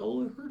pressure.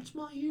 Oh, it hurts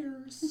my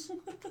ears.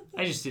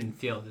 I just didn't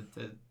feel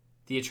that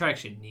the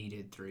attraction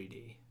needed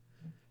 3D.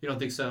 You don't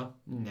think so?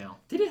 No.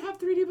 Did it have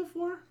 3D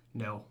before?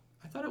 No.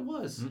 I thought it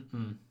was.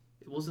 Mm-mm.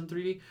 It wasn't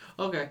 3D?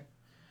 Okay.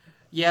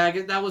 Yeah, I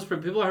guess that was for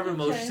people having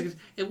motion Okay. sickness.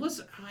 It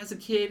was, as a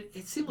kid,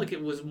 it seemed like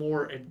it was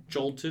more, it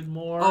jolted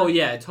more. Oh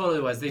yeah, it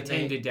totally was. They And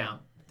tamed it down.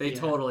 They Yeah.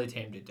 totally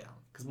tamed it down.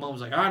 Because Mom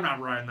was like, I'm not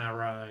riding that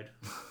ride.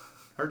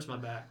 Hurts my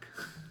back.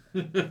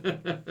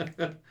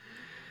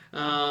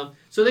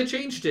 So they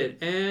changed it.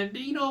 And,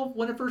 you know,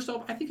 when it first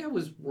opened, I think I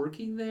was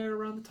working there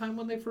around the time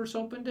when they first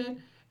opened it.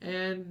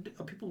 And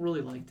people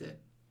really liked it.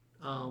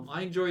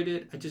 I enjoyed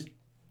it. I just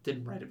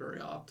didn't ride it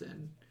very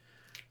often.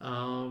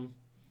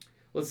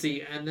 Let's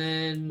see. And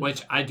then...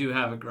 Which I do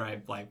have a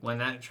gripe. Like when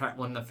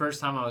the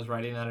first time I was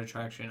riding that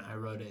attraction, I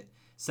rode it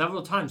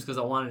several times because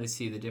I wanted to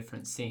see the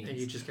different scenes. And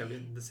you just kept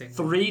in the same...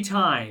 3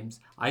 times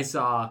I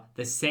saw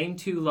the same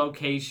 2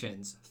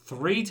 locations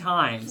 3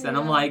 times, and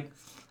I'm like,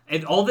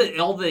 and all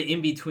the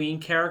in between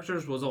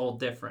characters was all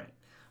different,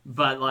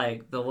 but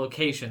like the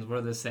locations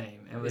were the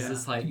same. It was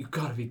just like, you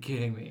gotta be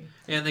kidding me.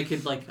 And they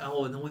could like,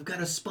 oh, and then we've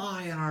got a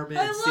spy in our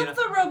midst. I love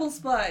the Rebel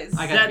Spies.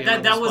 I got to be a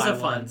That Rebel was spy a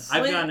fun. once.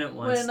 I've done it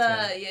once.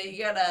 When you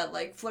gotta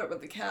like flirt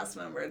with the cast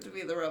member to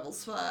be the Rebel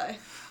spy.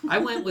 I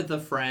went with a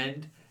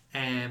friend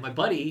and my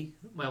buddy,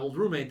 my old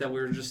roommate that we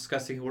were just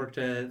discussing, who worked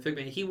at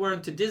Figment. He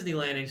went to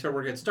Disneyland and he started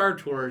working at Star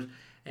Tours.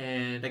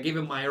 And I gave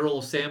him my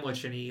Earl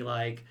sandwich, and he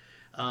like,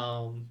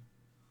 the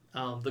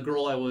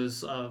girl I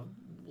was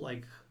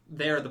like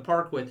there at the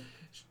park with,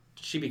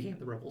 she became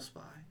the Rebel spy.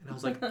 And I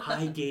was like,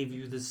 I gave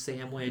you the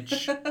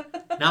sandwich,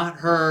 not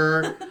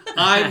her.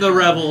 I'm the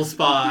Rebel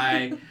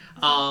spy.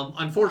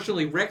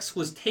 Unfortunately, Rex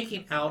was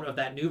taken out of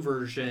that new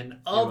version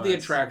of the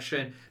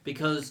attraction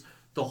because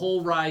the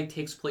whole ride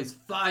takes place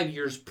 5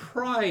 years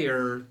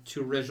prior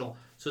to original.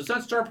 So it's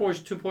not Star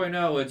Wars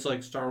 2.0, it's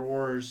like Star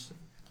Wars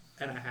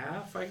and a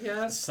half, I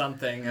guess.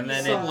 Something, and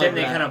then Something they like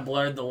that. kind of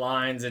blurred the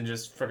lines and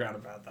just forgot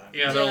about that.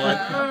 Yeah, they're like,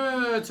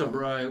 Yeah. it's a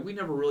ride. We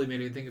never really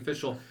made anything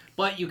official.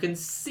 But you can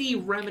see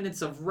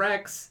remnants of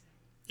Rex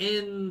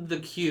in the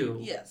queue.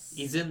 Yes.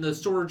 He's in the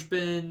storage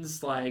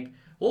bins, like,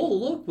 oh,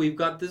 look, we've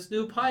got this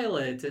new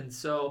pilot. And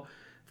so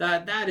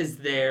that is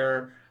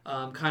there,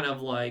 kind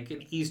of like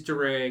an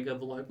Easter egg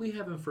of like, we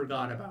haven't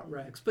forgot about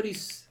Rex. But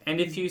he's... And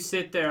if you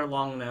sit there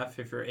long enough,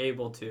 if you're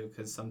able to,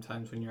 because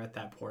sometimes when you're at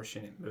that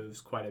portion, it moves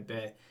quite a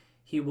bit,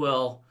 he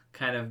will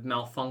kind of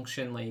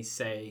malfunctionally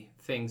say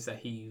things that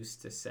he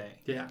used to say.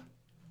 Yeah.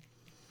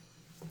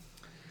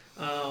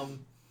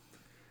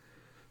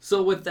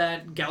 So with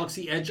that,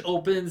 Galaxy Edge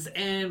opens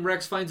and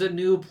Rex finds a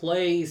new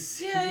place.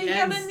 Yeah, he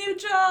got a new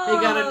job. He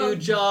got a new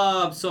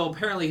job. So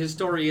apparently his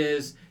story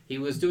is he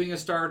was doing a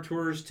Star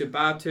Tours to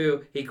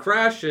Batuu. He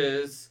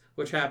crashes,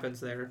 which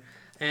happens there,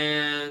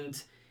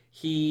 and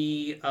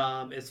he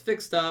is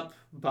fixed up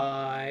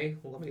by,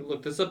 let me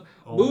look this up,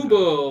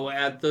 Boobo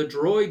at the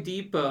Droid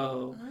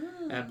Depot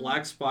at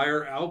Black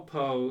Spire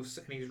Outpost,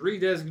 and he's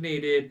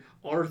redesignated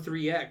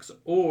R3X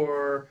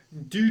or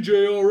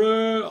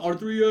DJRX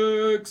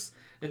R3X.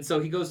 And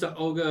so he goes to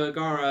Oga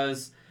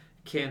Gara's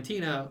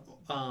cantina.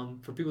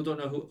 For people who don't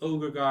know who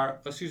Oga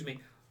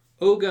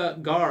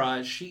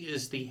Gara, she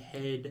is the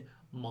head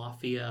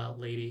mafia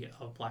lady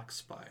of Black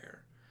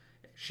Spire.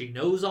 She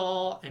knows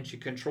all and she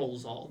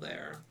controls all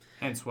there.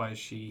 Hence why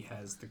she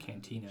has the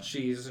cantina.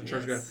 She's in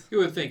charge Yes. of it. You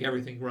would think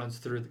everything runs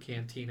through the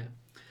cantina.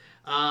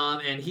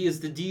 And he is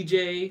the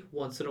DJ.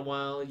 Once in a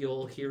while,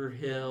 you'll hear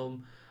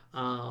him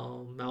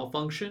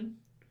malfunction.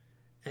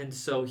 And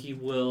so he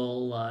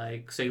will,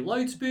 like, say,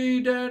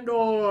 Lightspeed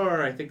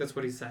Endor. I think that's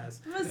what he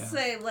says. I must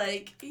say,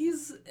 like,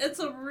 it's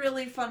a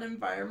really fun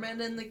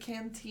environment in the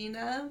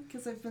cantina,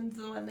 because I've been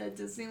to one at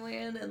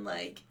Disneyland, and,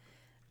 like,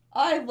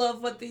 I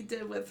love what they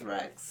did with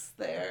Rex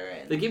there.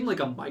 And They gave him,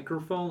 like, a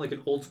microphone, like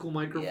an old school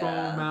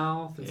microphone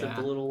mouth, instead of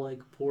the little, like,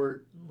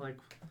 port, like,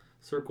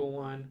 circle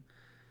one,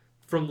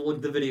 from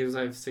the videos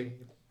I've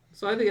seen.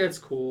 So I think that's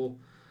cool.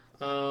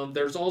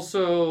 There's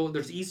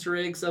Easter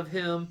eggs of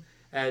him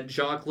at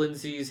Jock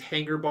Lindsay's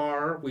Hangar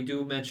Bar. We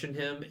do mention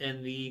him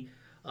in the,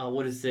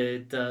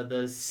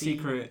 the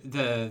Secret,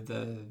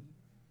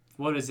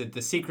 what is it?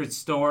 The Secret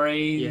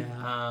Story?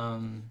 Yeah.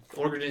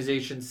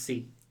 Organization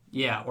C.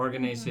 Yeah,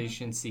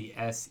 Organization C,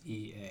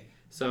 SEA.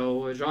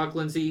 So, Jock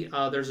Lindsay,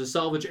 there's a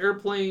salvage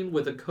airplane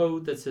with a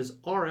code that says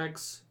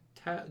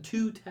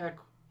RX2 Tech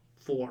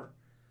 4.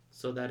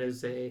 So that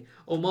is a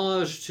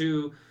homage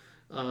to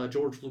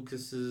George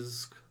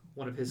Lucas's,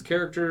 one of his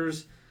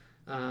characters.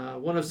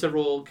 One of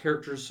several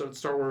characters in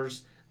Star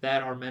Wars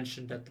that are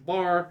mentioned at the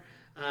bar.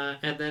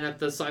 And then at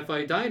the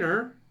Sci-Fi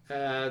Diner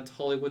at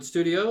Hollywood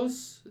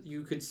Studios,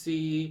 you could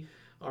see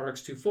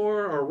RX-24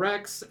 or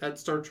Rex at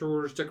Star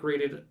Tours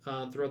decorated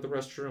throughout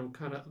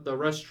the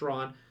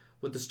restaurant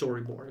with the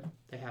storyboard.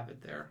 They have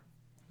it there.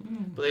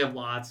 But they have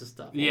lots of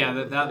stuff. Yeah, all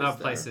over that the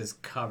place there. is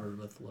covered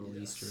with little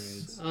Easter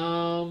eggs.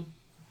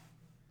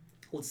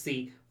 Let's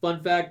see.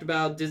 Fun fact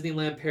about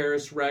Disneyland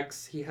Paris,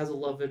 Rex, he has a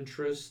love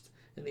interest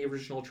in the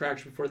original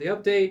attraction before the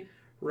update.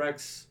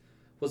 Rex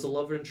was a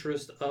love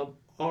interest of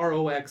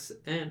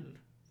ROXN,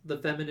 the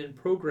feminine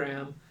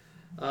program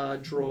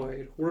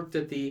droid. Worked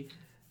at the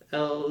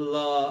I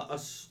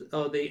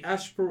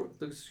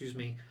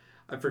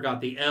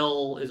forgot the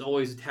L is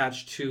always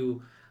attached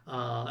to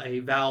a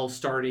vowel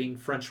starting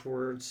French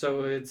word.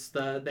 So it's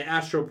the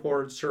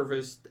Astroport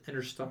Service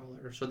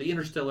Interstellar. So the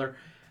interstellar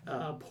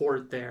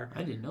port there.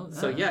 I didn't know that.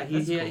 So yeah, he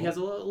That's cool. has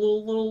a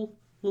little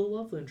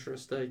love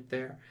interest right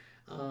there.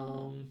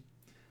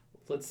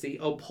 Let's see.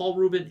 Oh, Paul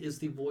Rubin is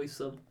the voice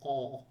of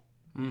all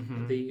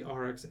the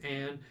RX,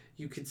 and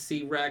you could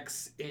see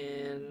Rex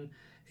in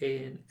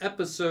an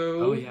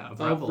episode of of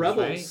Rebels, right?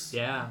 Rebels.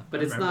 Yeah, But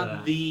I it's not remember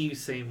that. the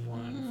same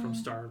one from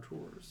Star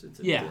Tours. It's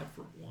a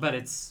different one. But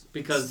it's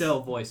Because- still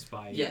voiced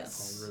by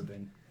Yes. Paul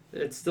Rubin.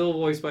 It's still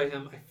voiced by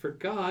him. I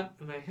forgot,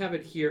 and I have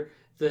it here.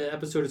 The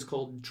episode is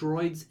called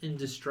Droids in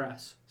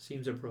Distress.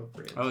 Seems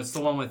appropriate. Oh, it's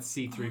the one with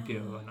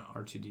C-3PO and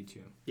R2-D2.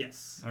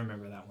 Yes. I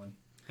remember that one.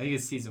 I think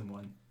it's season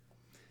 1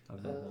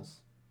 of Rebels.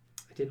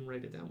 I didn't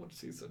write it down which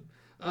season.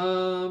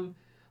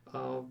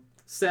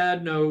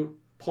 Sad note,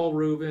 Paul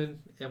Rubin,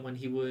 and when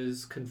he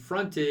was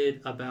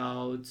confronted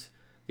about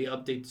the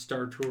update to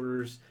Star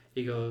Tours,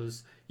 he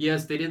goes,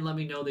 yes, they didn't let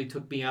me know they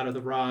took me out of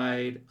the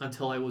ride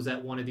until I was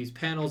at one of these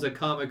panels at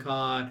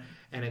Comic-Con,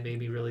 and it made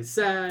me really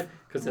sad,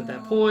 because at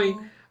that point,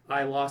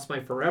 I lost my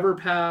Forever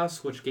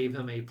Pass, which gave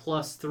him a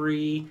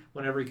 +3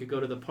 whenever he could go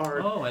to the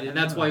park. Oh, I didn't And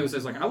that's know why he that.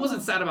 was like, I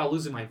wasn't sad about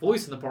losing my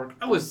voice in the park.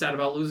 I was sad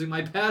about losing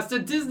my pass to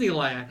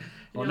Disneyland.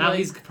 Well, And now like,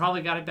 he's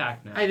probably got it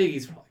back now. I think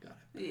he's probably got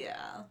it.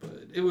 Yeah.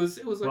 But it was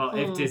like, Well,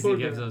 if oh, Disney poor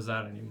gives guy. those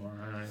out anymore,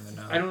 I don't even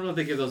know. I don't know if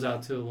they give those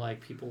out to like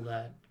people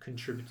that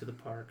contribute to the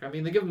park. I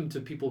mean, they give them to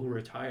people who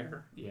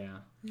retire. Yeah.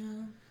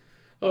 Yeah.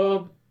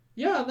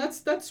 Yeah,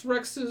 that's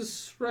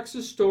Rex's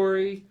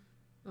story.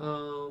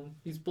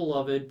 He's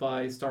beloved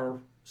by Star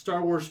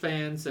Wars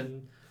fans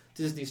and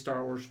Disney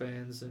Star Wars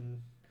fans,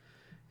 and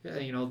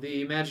you know,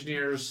 the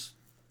Imagineers.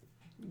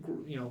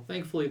 You know,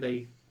 thankfully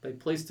they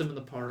placed him in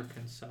the park,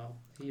 and so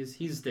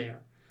he's there.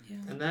 Yeah.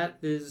 And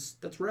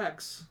that's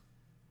Rex,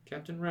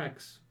 Captain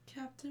Rex.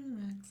 Captain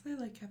Rex. I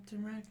like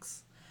Captain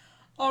Rex.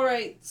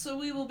 Alright, so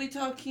we will be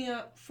talking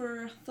up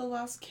for the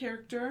last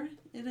character.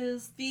 It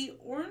is the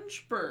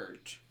Orange Bird,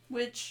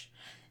 which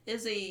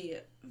is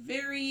a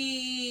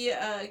very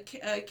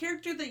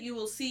character that you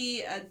will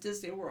see at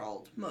Disney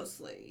World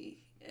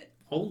mostly.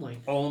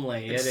 Only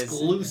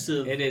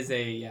Exclusive. It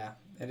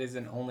is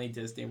an only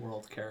Disney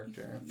World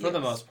character for the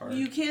Yes. most part.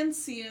 You can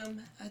see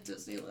him at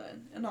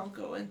Disneyland, and I'll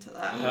go into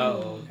that.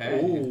 Oh,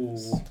 okay.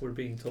 Oh, we're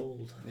being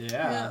told.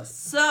 Yeah.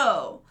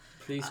 So,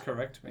 Please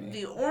correct me.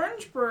 the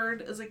Orange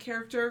Bird is a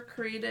character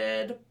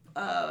created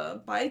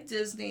by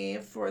Disney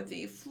for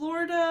the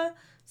Florida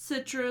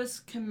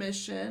Citrus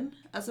Commission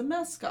as a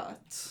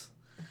mascot.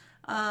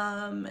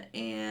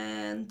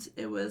 And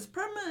it was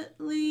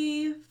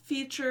permanently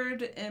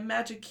featured in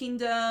Magic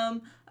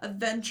Kingdom,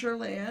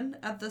 Adventureland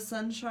at the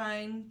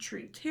Sunshine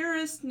Tree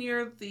Terrace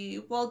near the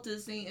Walt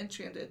Disney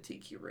Enchanted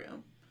Tiki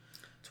Room.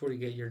 That's where you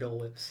get your Dole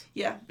Whips.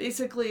 Yeah,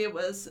 basically it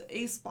was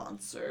a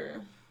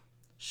sponsorship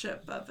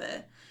of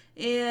it.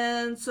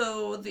 And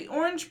so the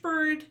Orange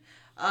Bird,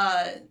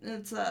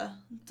 it's a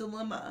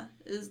dilemma.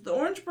 Is the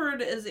Orange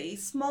Bird is a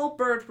small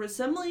bird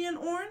resembling an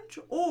orange,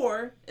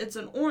 or it's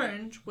an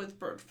orange with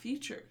bird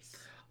features?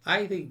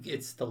 I think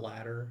it's the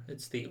latter.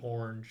 It's the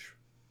orange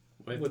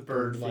with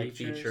bird-like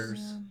features.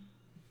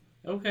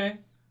 Okay.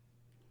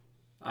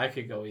 I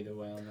could go either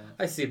way on that.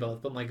 I see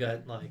both, but my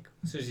gut, like,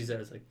 as soon as you said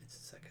it, it's like, it's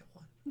the second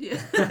one. Yeah.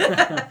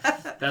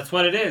 That's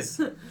what it is.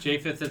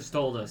 Japheth has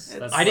told us.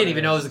 That's I what didn't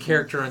even know it is. was a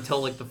character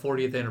until, like, the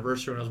 40th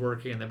anniversary when I was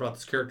working, and they brought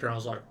this character, and I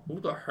was like, who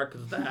the heck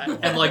is that?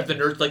 And, like, the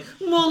nerd's like,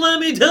 well, let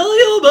me tell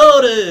you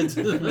about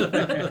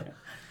it!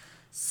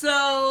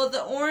 So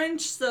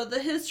the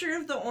history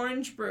of the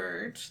Orange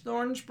Bird. The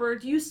Orange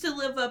Bird used to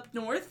live up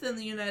north in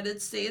the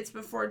United States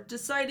before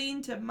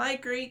deciding to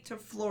migrate to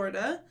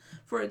Florida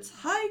for its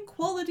high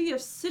quality of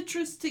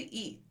citrus to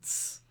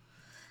eat.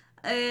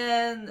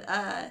 And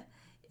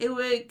it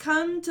would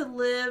come to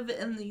live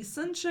in the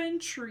Sunshine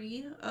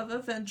Tree of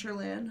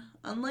Adventureland.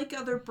 Unlike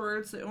other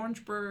birds, the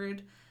Orange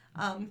Bird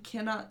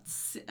cannot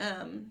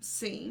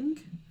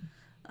sing.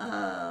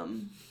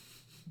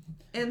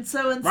 And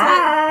so instead...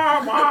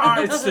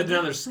 It's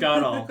another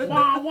Scuttle.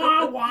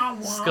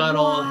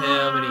 Scuttle,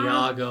 him, and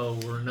Iago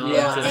were not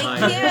Yeah. It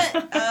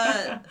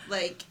tonight.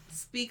 can't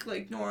speak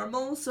like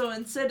normal, so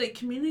instead it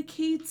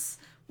communicates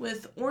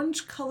with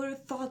orange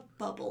colored thought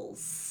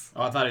bubbles.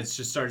 Oh, I thought it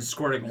just started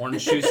squirting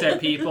orange juice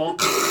at people.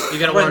 You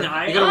gotta Right worry, in the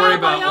eye. you gotta worry Ah,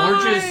 about my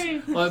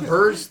oranges,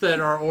 birds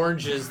that are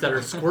oranges that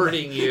are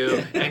squirting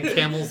you, and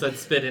camels that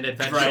spit in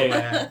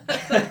Adventureland.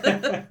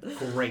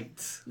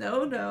 Great.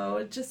 No,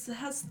 it just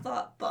has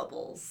thought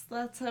bubbles.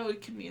 That's how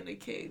it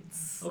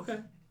communicates. Okay.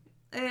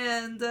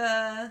 And,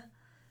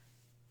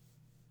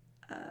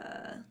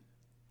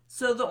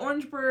 so the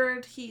orange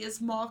bird, he is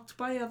mocked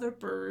by other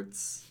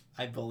birds.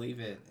 I believe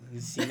it.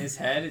 You've seen his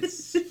head?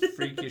 It's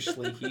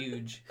freakishly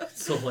huge.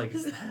 So, like,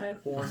 is that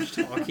orange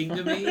talking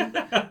to me?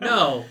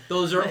 No,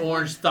 those are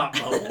orange thought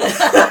bubbles.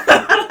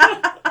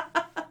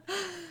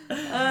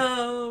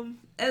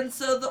 And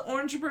so the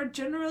orange orange bird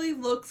generally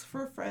looks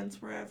for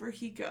friends wherever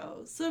he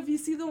goes. So if you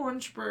see the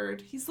orange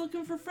bird, he's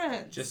looking for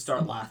friends. Just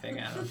start laughing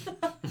at him.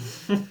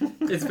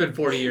 It's been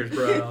 40 years,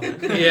 bro.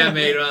 Yeah,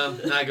 mate, I'm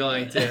not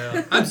going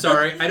to. I'm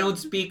sorry, I don't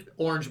speak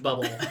orange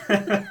bubble.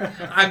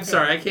 I'm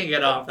sorry, I can't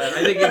get off that.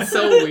 I think it's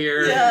so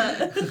weird.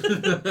 Yeah.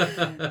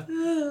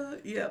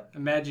 Yep.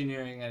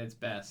 Imagineering at its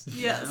best.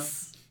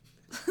 Yes.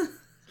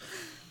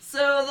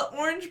 So the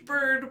orange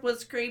bird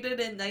was created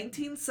in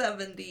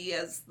 1970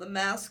 as the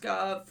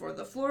mascot for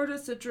the Florida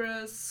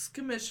Citrus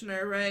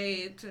Commissioner,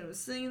 right? And it was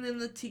singing in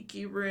the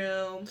Tiki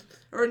Room,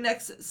 or it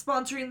was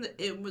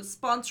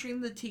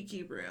sponsoring the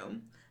Tiki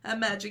Room at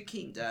Magic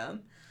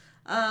Kingdom,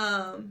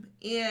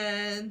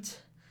 and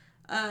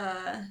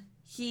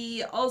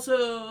he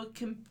also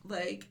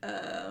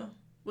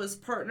was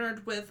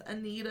partnered with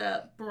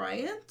Anita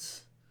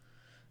Bryant,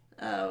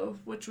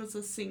 which was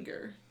a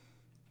singer,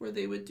 where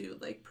they would do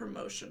like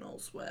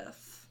promotionals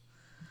with.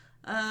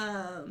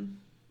 And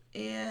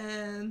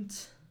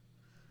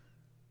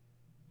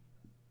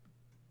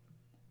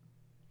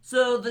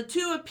so the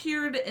two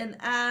appeared in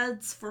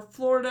ads for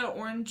Florida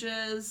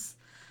oranges,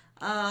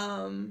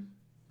 and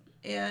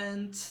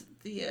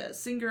the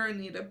singer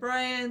Anita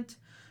Bryant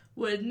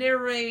would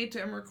narrate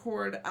and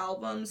record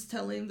albums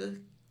telling the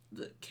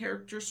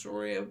character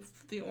story of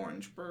the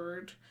orange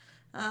bird.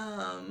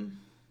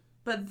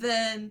 But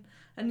then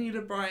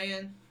Anita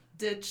Bryant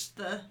ditched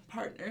the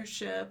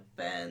partnership,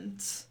 and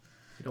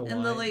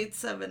in the late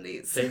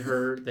 70s they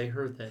heard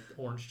that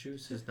orange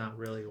juice is not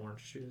really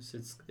orange juice,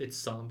 it's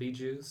zombie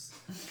juice.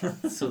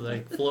 So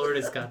like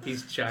Florida's got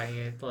these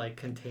giant like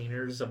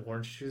containers of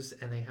orange juice,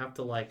 and they have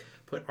to like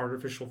put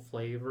artificial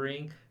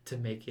flavoring to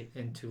make it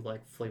into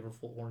like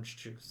flavorful orange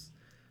juice.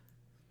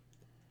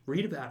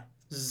 Read about it.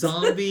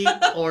 Zombie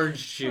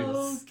orange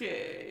juice.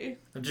 Okay.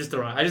 I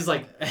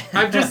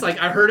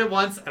heard it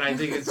once, and I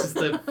think it's just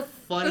the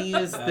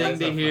funniest thing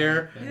to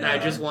hear. Yeah. And I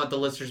just want the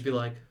listeners to be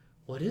like,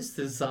 what is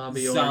this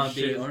zombie orange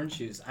juice? Orange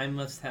juice. I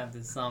must have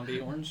the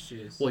zombie orange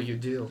juice. Well, you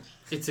do.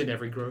 It's in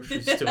every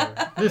grocery store.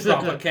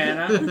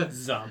 Tropicana,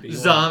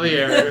 zombie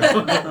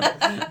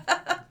area.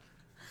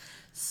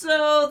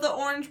 So the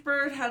orange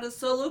bird had a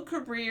solo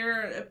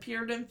career. It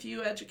appeared in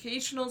few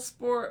educational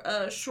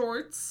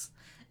shorts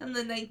in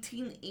the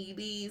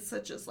 1980s,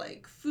 such as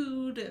like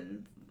food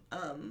and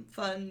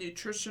fun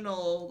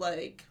nutritional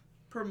like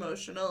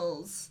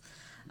promotionals.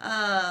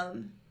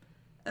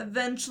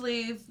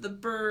 Eventually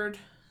the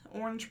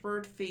orange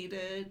bird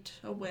faded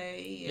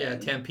away. Yeah,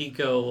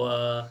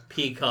 Tampico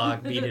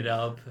peacock beat it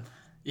up.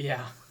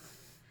 Yeah.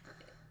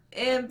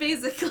 And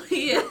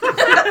basically, You're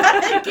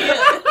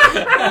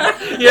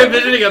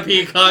envisioning a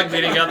peacock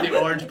beating up the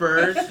orange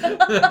bird.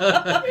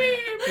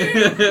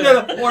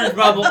 Orange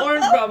bubble,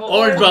 orange bubble.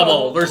 Orange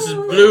bubble versus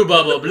blue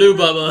bubble.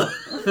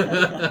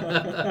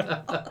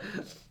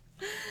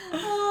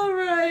 All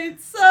right,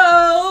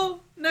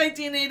 so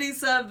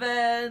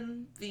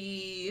 1987,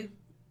 the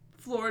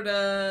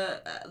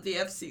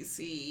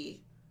FCC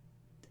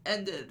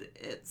ended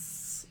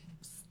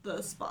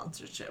the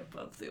sponsorship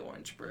of the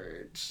orange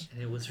bird.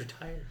 And it was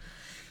retired.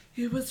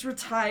 It was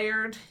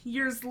retired.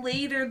 Years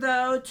later,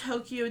 though,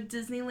 Tokyo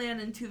Disneyland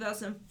in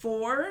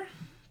 2004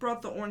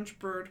 brought the orange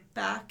bird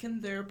back in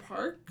their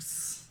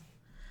parks.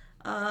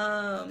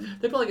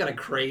 They probably got a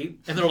crate,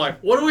 and they're like,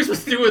 what are we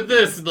supposed to do with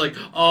this? And like,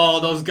 oh,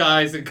 those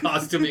guys in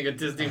costuming at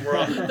Disney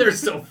World, they're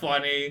so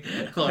funny.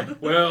 Like,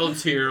 well,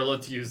 it's here,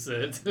 let's use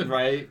it.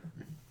 Right.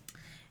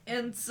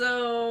 And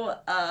so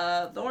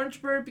the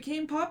orange bird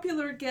became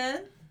popular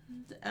again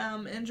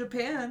in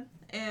Japan,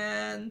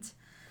 and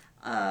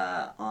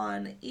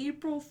on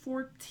April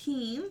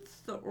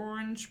 14th, the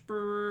orange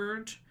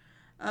bird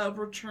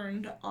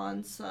returned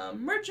on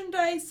some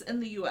merchandise in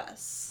the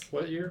U.S.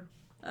 What year?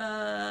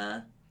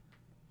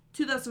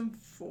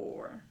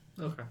 2004.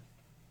 Okay.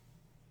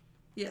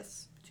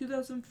 Yes,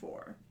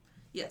 2004.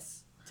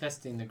 Yes.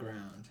 Testing the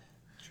ground.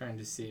 Trying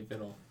to see if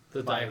it'll...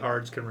 The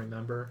diehards can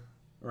remember.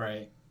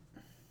 Right.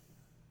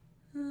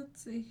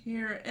 Let's see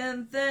here.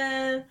 And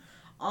then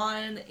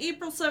on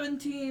April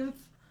 17th,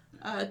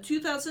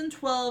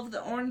 2012,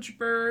 the orange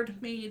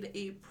bird made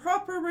a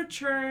proper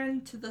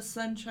return to the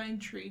Sunshine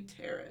Tree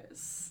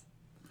Terrace.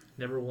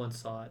 Never once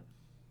saw it.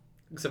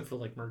 Except for,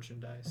 like,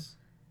 merchandise.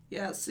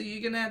 Yeah, so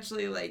you can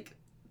actually, like...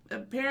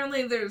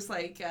 Apparently there's,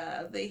 like,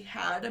 they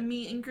had a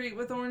meet and greet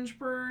with Orange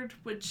Bird,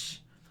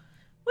 which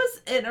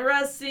was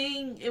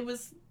interesting. It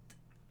was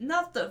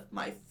not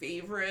my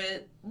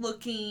favorite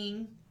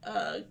looking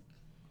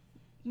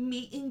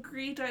meet and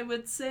greet, I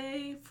would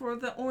say, for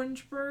the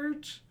Orange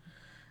Bird.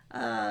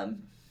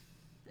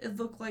 It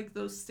looked like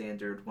those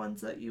standard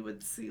ones that you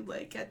would see,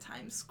 like, at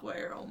Times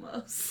Square,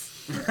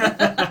 almost.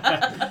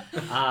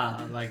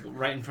 Like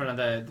right in front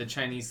of the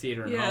Chinese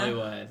theater in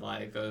Hollywood,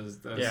 like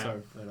those sort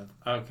of photos.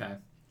 Okay.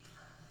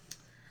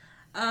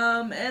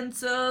 And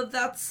so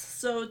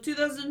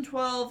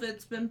 2012,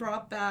 it's been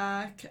brought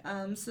back.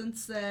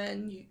 Since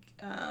then,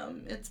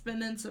 it's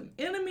been in some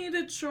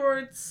animated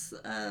shorts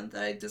that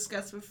I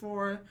discussed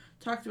before,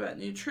 talked about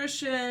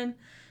nutrition.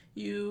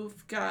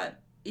 You've got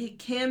it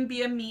can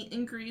be a meet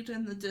and greet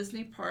in the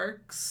Disney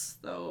parks,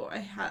 though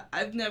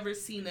I've never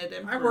seen it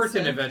in person. I worked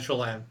in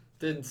Adventureland.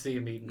 Didn't see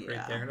a meet and greet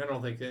Yeah. there, and I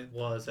don't think it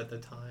was at the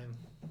time.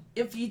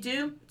 If you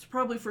do, it's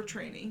probably for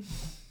training.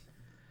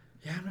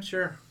 Yeah, I'm not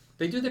sure.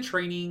 They do the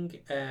training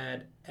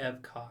at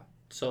Epcot.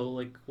 So,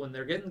 like, when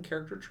they're getting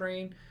character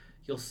trained,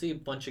 you'll see a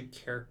bunch of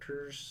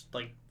characters,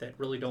 like, that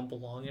really don't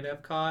belong at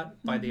Epcot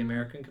by the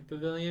American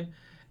Pavilion.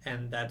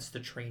 And that's the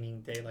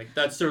training day. Like,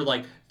 that's their,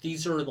 like,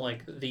 these are,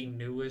 like, the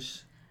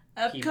newest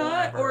people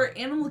Epcot ever. or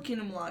Animal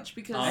Kingdom Lodge,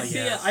 because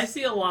I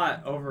see a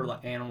lot over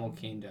like Animal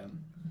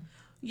Kingdom.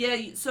 yeah,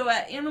 so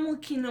at Animal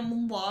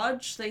Kingdom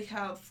Lodge, they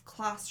have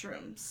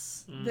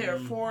classrooms there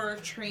for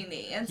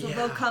training, and so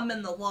they'll Yeah. come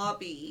in the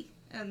lobby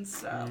and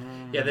stuff.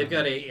 Yeah, they've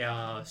got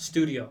a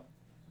studio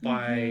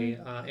by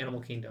Animal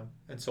Kingdom.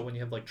 And so when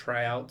you have, like,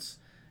 tryouts,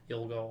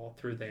 you'll go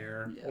through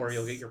there. Or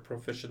you'll get Yes. your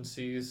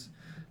proficiencies.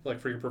 Like,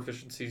 for your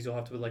proficiencies, you'll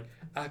have to, like,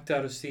 act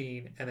out a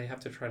scene. And they have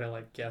to try to,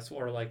 like, guess.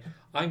 Or, like,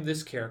 I'm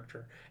this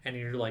character. And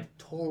you're, like,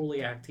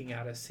 totally acting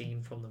out a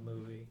scene from the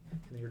movie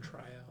in your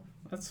tryout.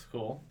 That's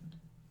cool.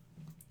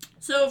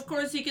 So, of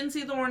course, you can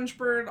see the Orange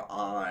Bird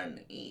on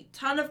a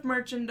ton of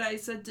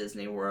merchandise at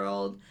Disney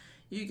World.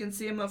 You can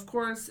see him, of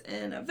course,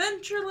 in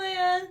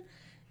Adventureland,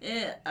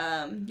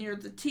 near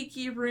the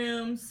Tiki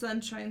Room,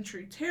 Sunshine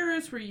Tree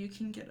Terrace, where you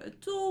can get a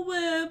Dole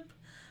Whip.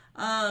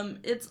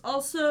 It's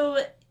also,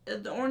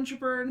 the Orange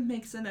Bird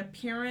makes an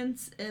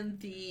appearance in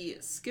the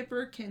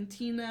Skipper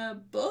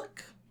Cantina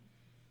book.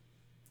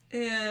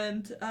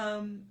 And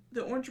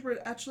the Orange Bird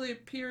actually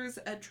appears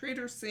at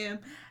Trader Sam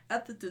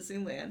at the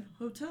Disneyland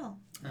Hotel.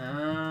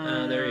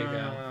 There you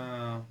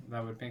go.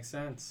 That would make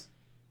sense.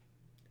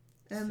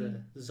 It's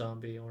And the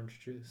zombie orange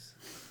juice.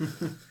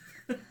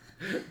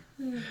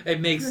 It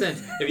makes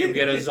sense. If you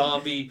get a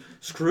zombie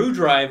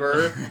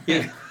screwdriver,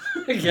 you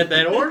get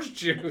that orange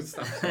juice.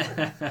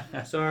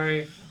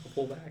 Sorry. I'll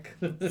pull back.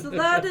 so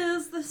that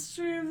is the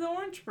history of the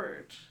Orange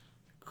Bird.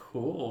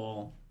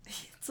 Cool.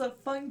 It's a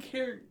fun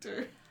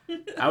character.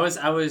 I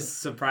was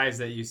surprised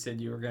that you said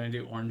you were gonna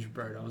do Orange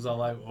Bird. I was all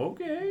like,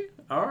 okay,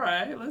 all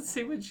right, let's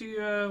see what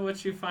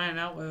you find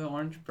out with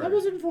Orange Bird. That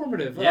was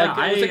informative. Yeah,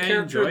 like, it was a I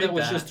character enjoyed that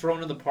was that. just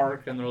thrown in the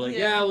park, and they're like,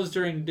 Yeah. "Yeah, it was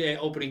during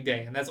opening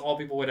day," and that's all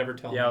people would ever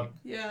tell me. Yep.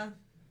 Yeah.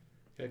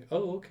 Like,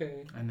 oh,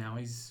 okay. And now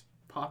he's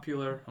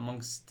popular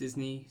amongst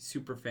Disney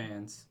super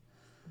fans.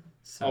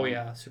 So, Oh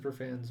yeah, super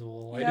fans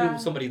will. I Yeah. knew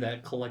somebody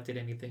that collected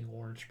anything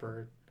Orange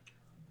Bird.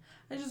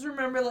 I just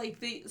remember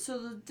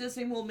the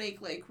Disney will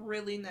make like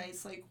really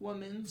nice like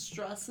women's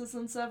dresses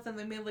and stuff, and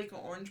they made like an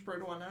Orange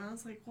Bird one, and I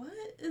was like, what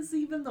is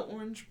even the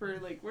Orange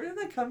Bird? Like, where did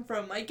that come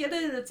from? I get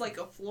it, it's like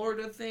a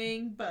Florida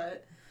thing,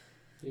 but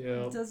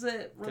Yeah. it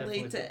doesn't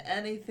relate definitely. to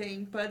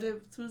anything. But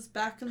it was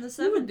back in the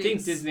 70s. You would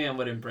think Disneyland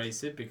would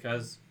embrace it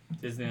because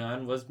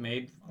Disneyland was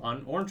made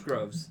on orange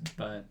groves,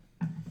 but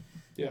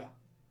Yeah.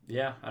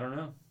 yeah, I don't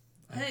know.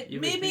 Hey, You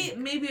would think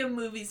maybe a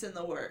movie's in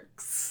the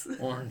works.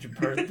 Orange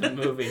Bird the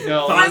movie.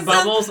 No. Thought Versus-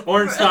 bubbles,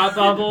 orange thought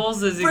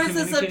bubbles. Is it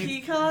Versus a communicating?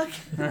 peacock.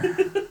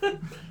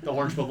 The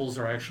orange bubbles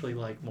are actually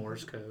like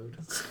Morse code.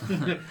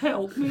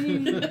 Help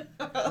me.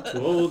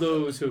 To all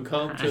those who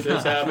come to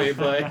this happy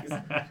place.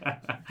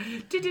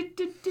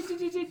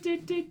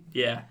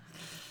 Yeah.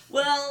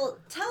 Well,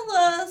 tell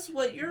us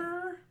what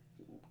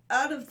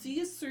out of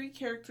these three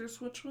characters,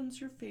 which one's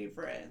your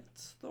favorite?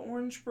 The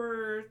Orange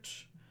Bird,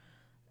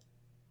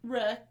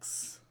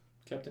 Rex,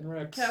 Captain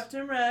Rex.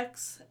 Captain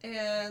Rex,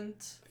 and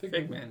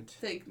Figment.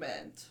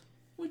 Figment.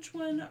 Which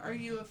one are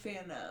you a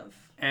fan of?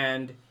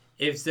 And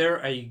is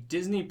there a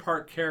Disney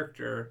park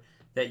character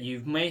that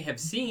you may have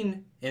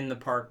seen in the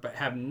park but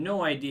have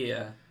no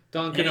idea?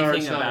 Don Kennard's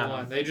Anything not about one.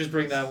 him. They just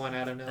bring that one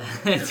out of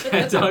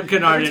nowhere. Don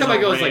Kennard Every is time I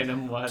go, it's like,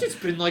 random one. It's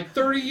been like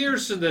 30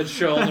 years since that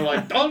show, and they're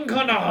like, Don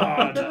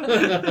Kennard!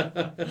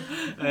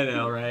 I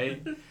know,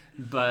 right?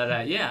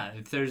 But yeah,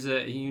 if there's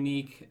a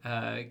unique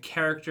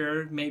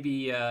character,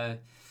 maybe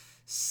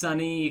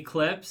Sunny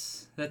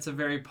Eclipse. That's a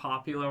very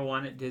popular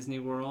one at Disney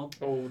World.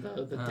 Oh,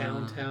 the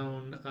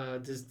downtown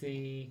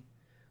Disney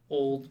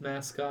old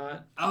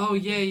mascot. Oh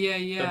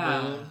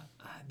yeah. moon.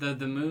 The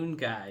moon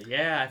guy.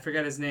 Yeah, I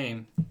forgot his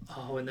name.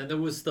 Oh, and then there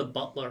was the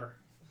butler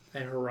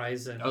at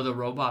Horizon. Oh, the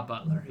robot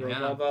butler.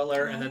 Robot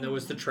Butler, and then there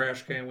was the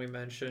trash can we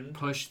mentioned.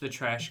 Push the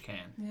trash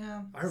can.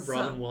 Yeah. I heard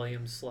Robin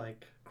Williams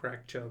like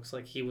crack jokes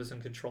like he was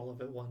in control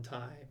of it one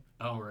time.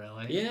 Oh,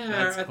 really? Yeah,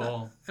 That's I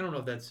cool. I don't know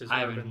if that's just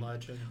I urban haven't-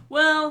 legend.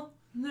 Well,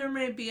 there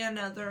may be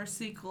another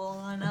sequel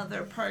on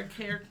other park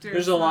characters.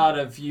 There's a lot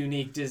of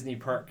unique Disney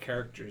park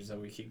characters that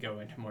we could go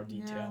into more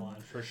detail Yeah. on,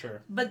 for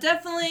sure. But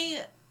definitely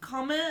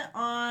comment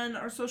on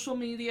our social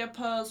media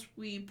posts.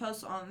 We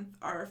post on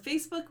our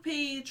Facebook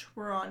page.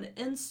 We're on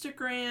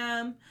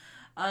Instagram.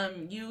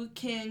 You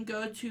can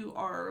go to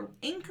our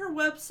Anchor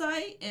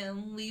website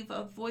and leave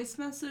a voice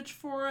message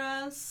for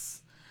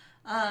us.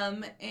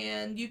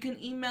 And you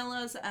can email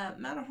us at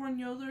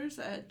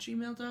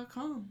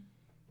matterhornyoders@gmail.com.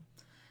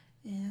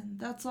 And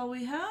that's all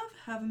we have.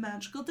 Have a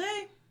magical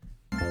day.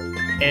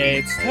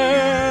 It's termination.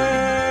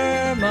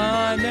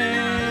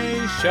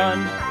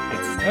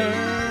 It's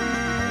termination.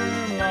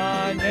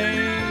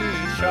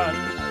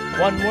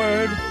 One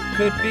word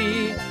could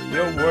be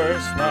your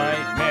worst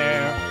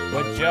nightmare.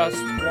 With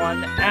just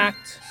one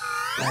act,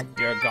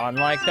 you're gone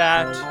like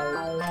that.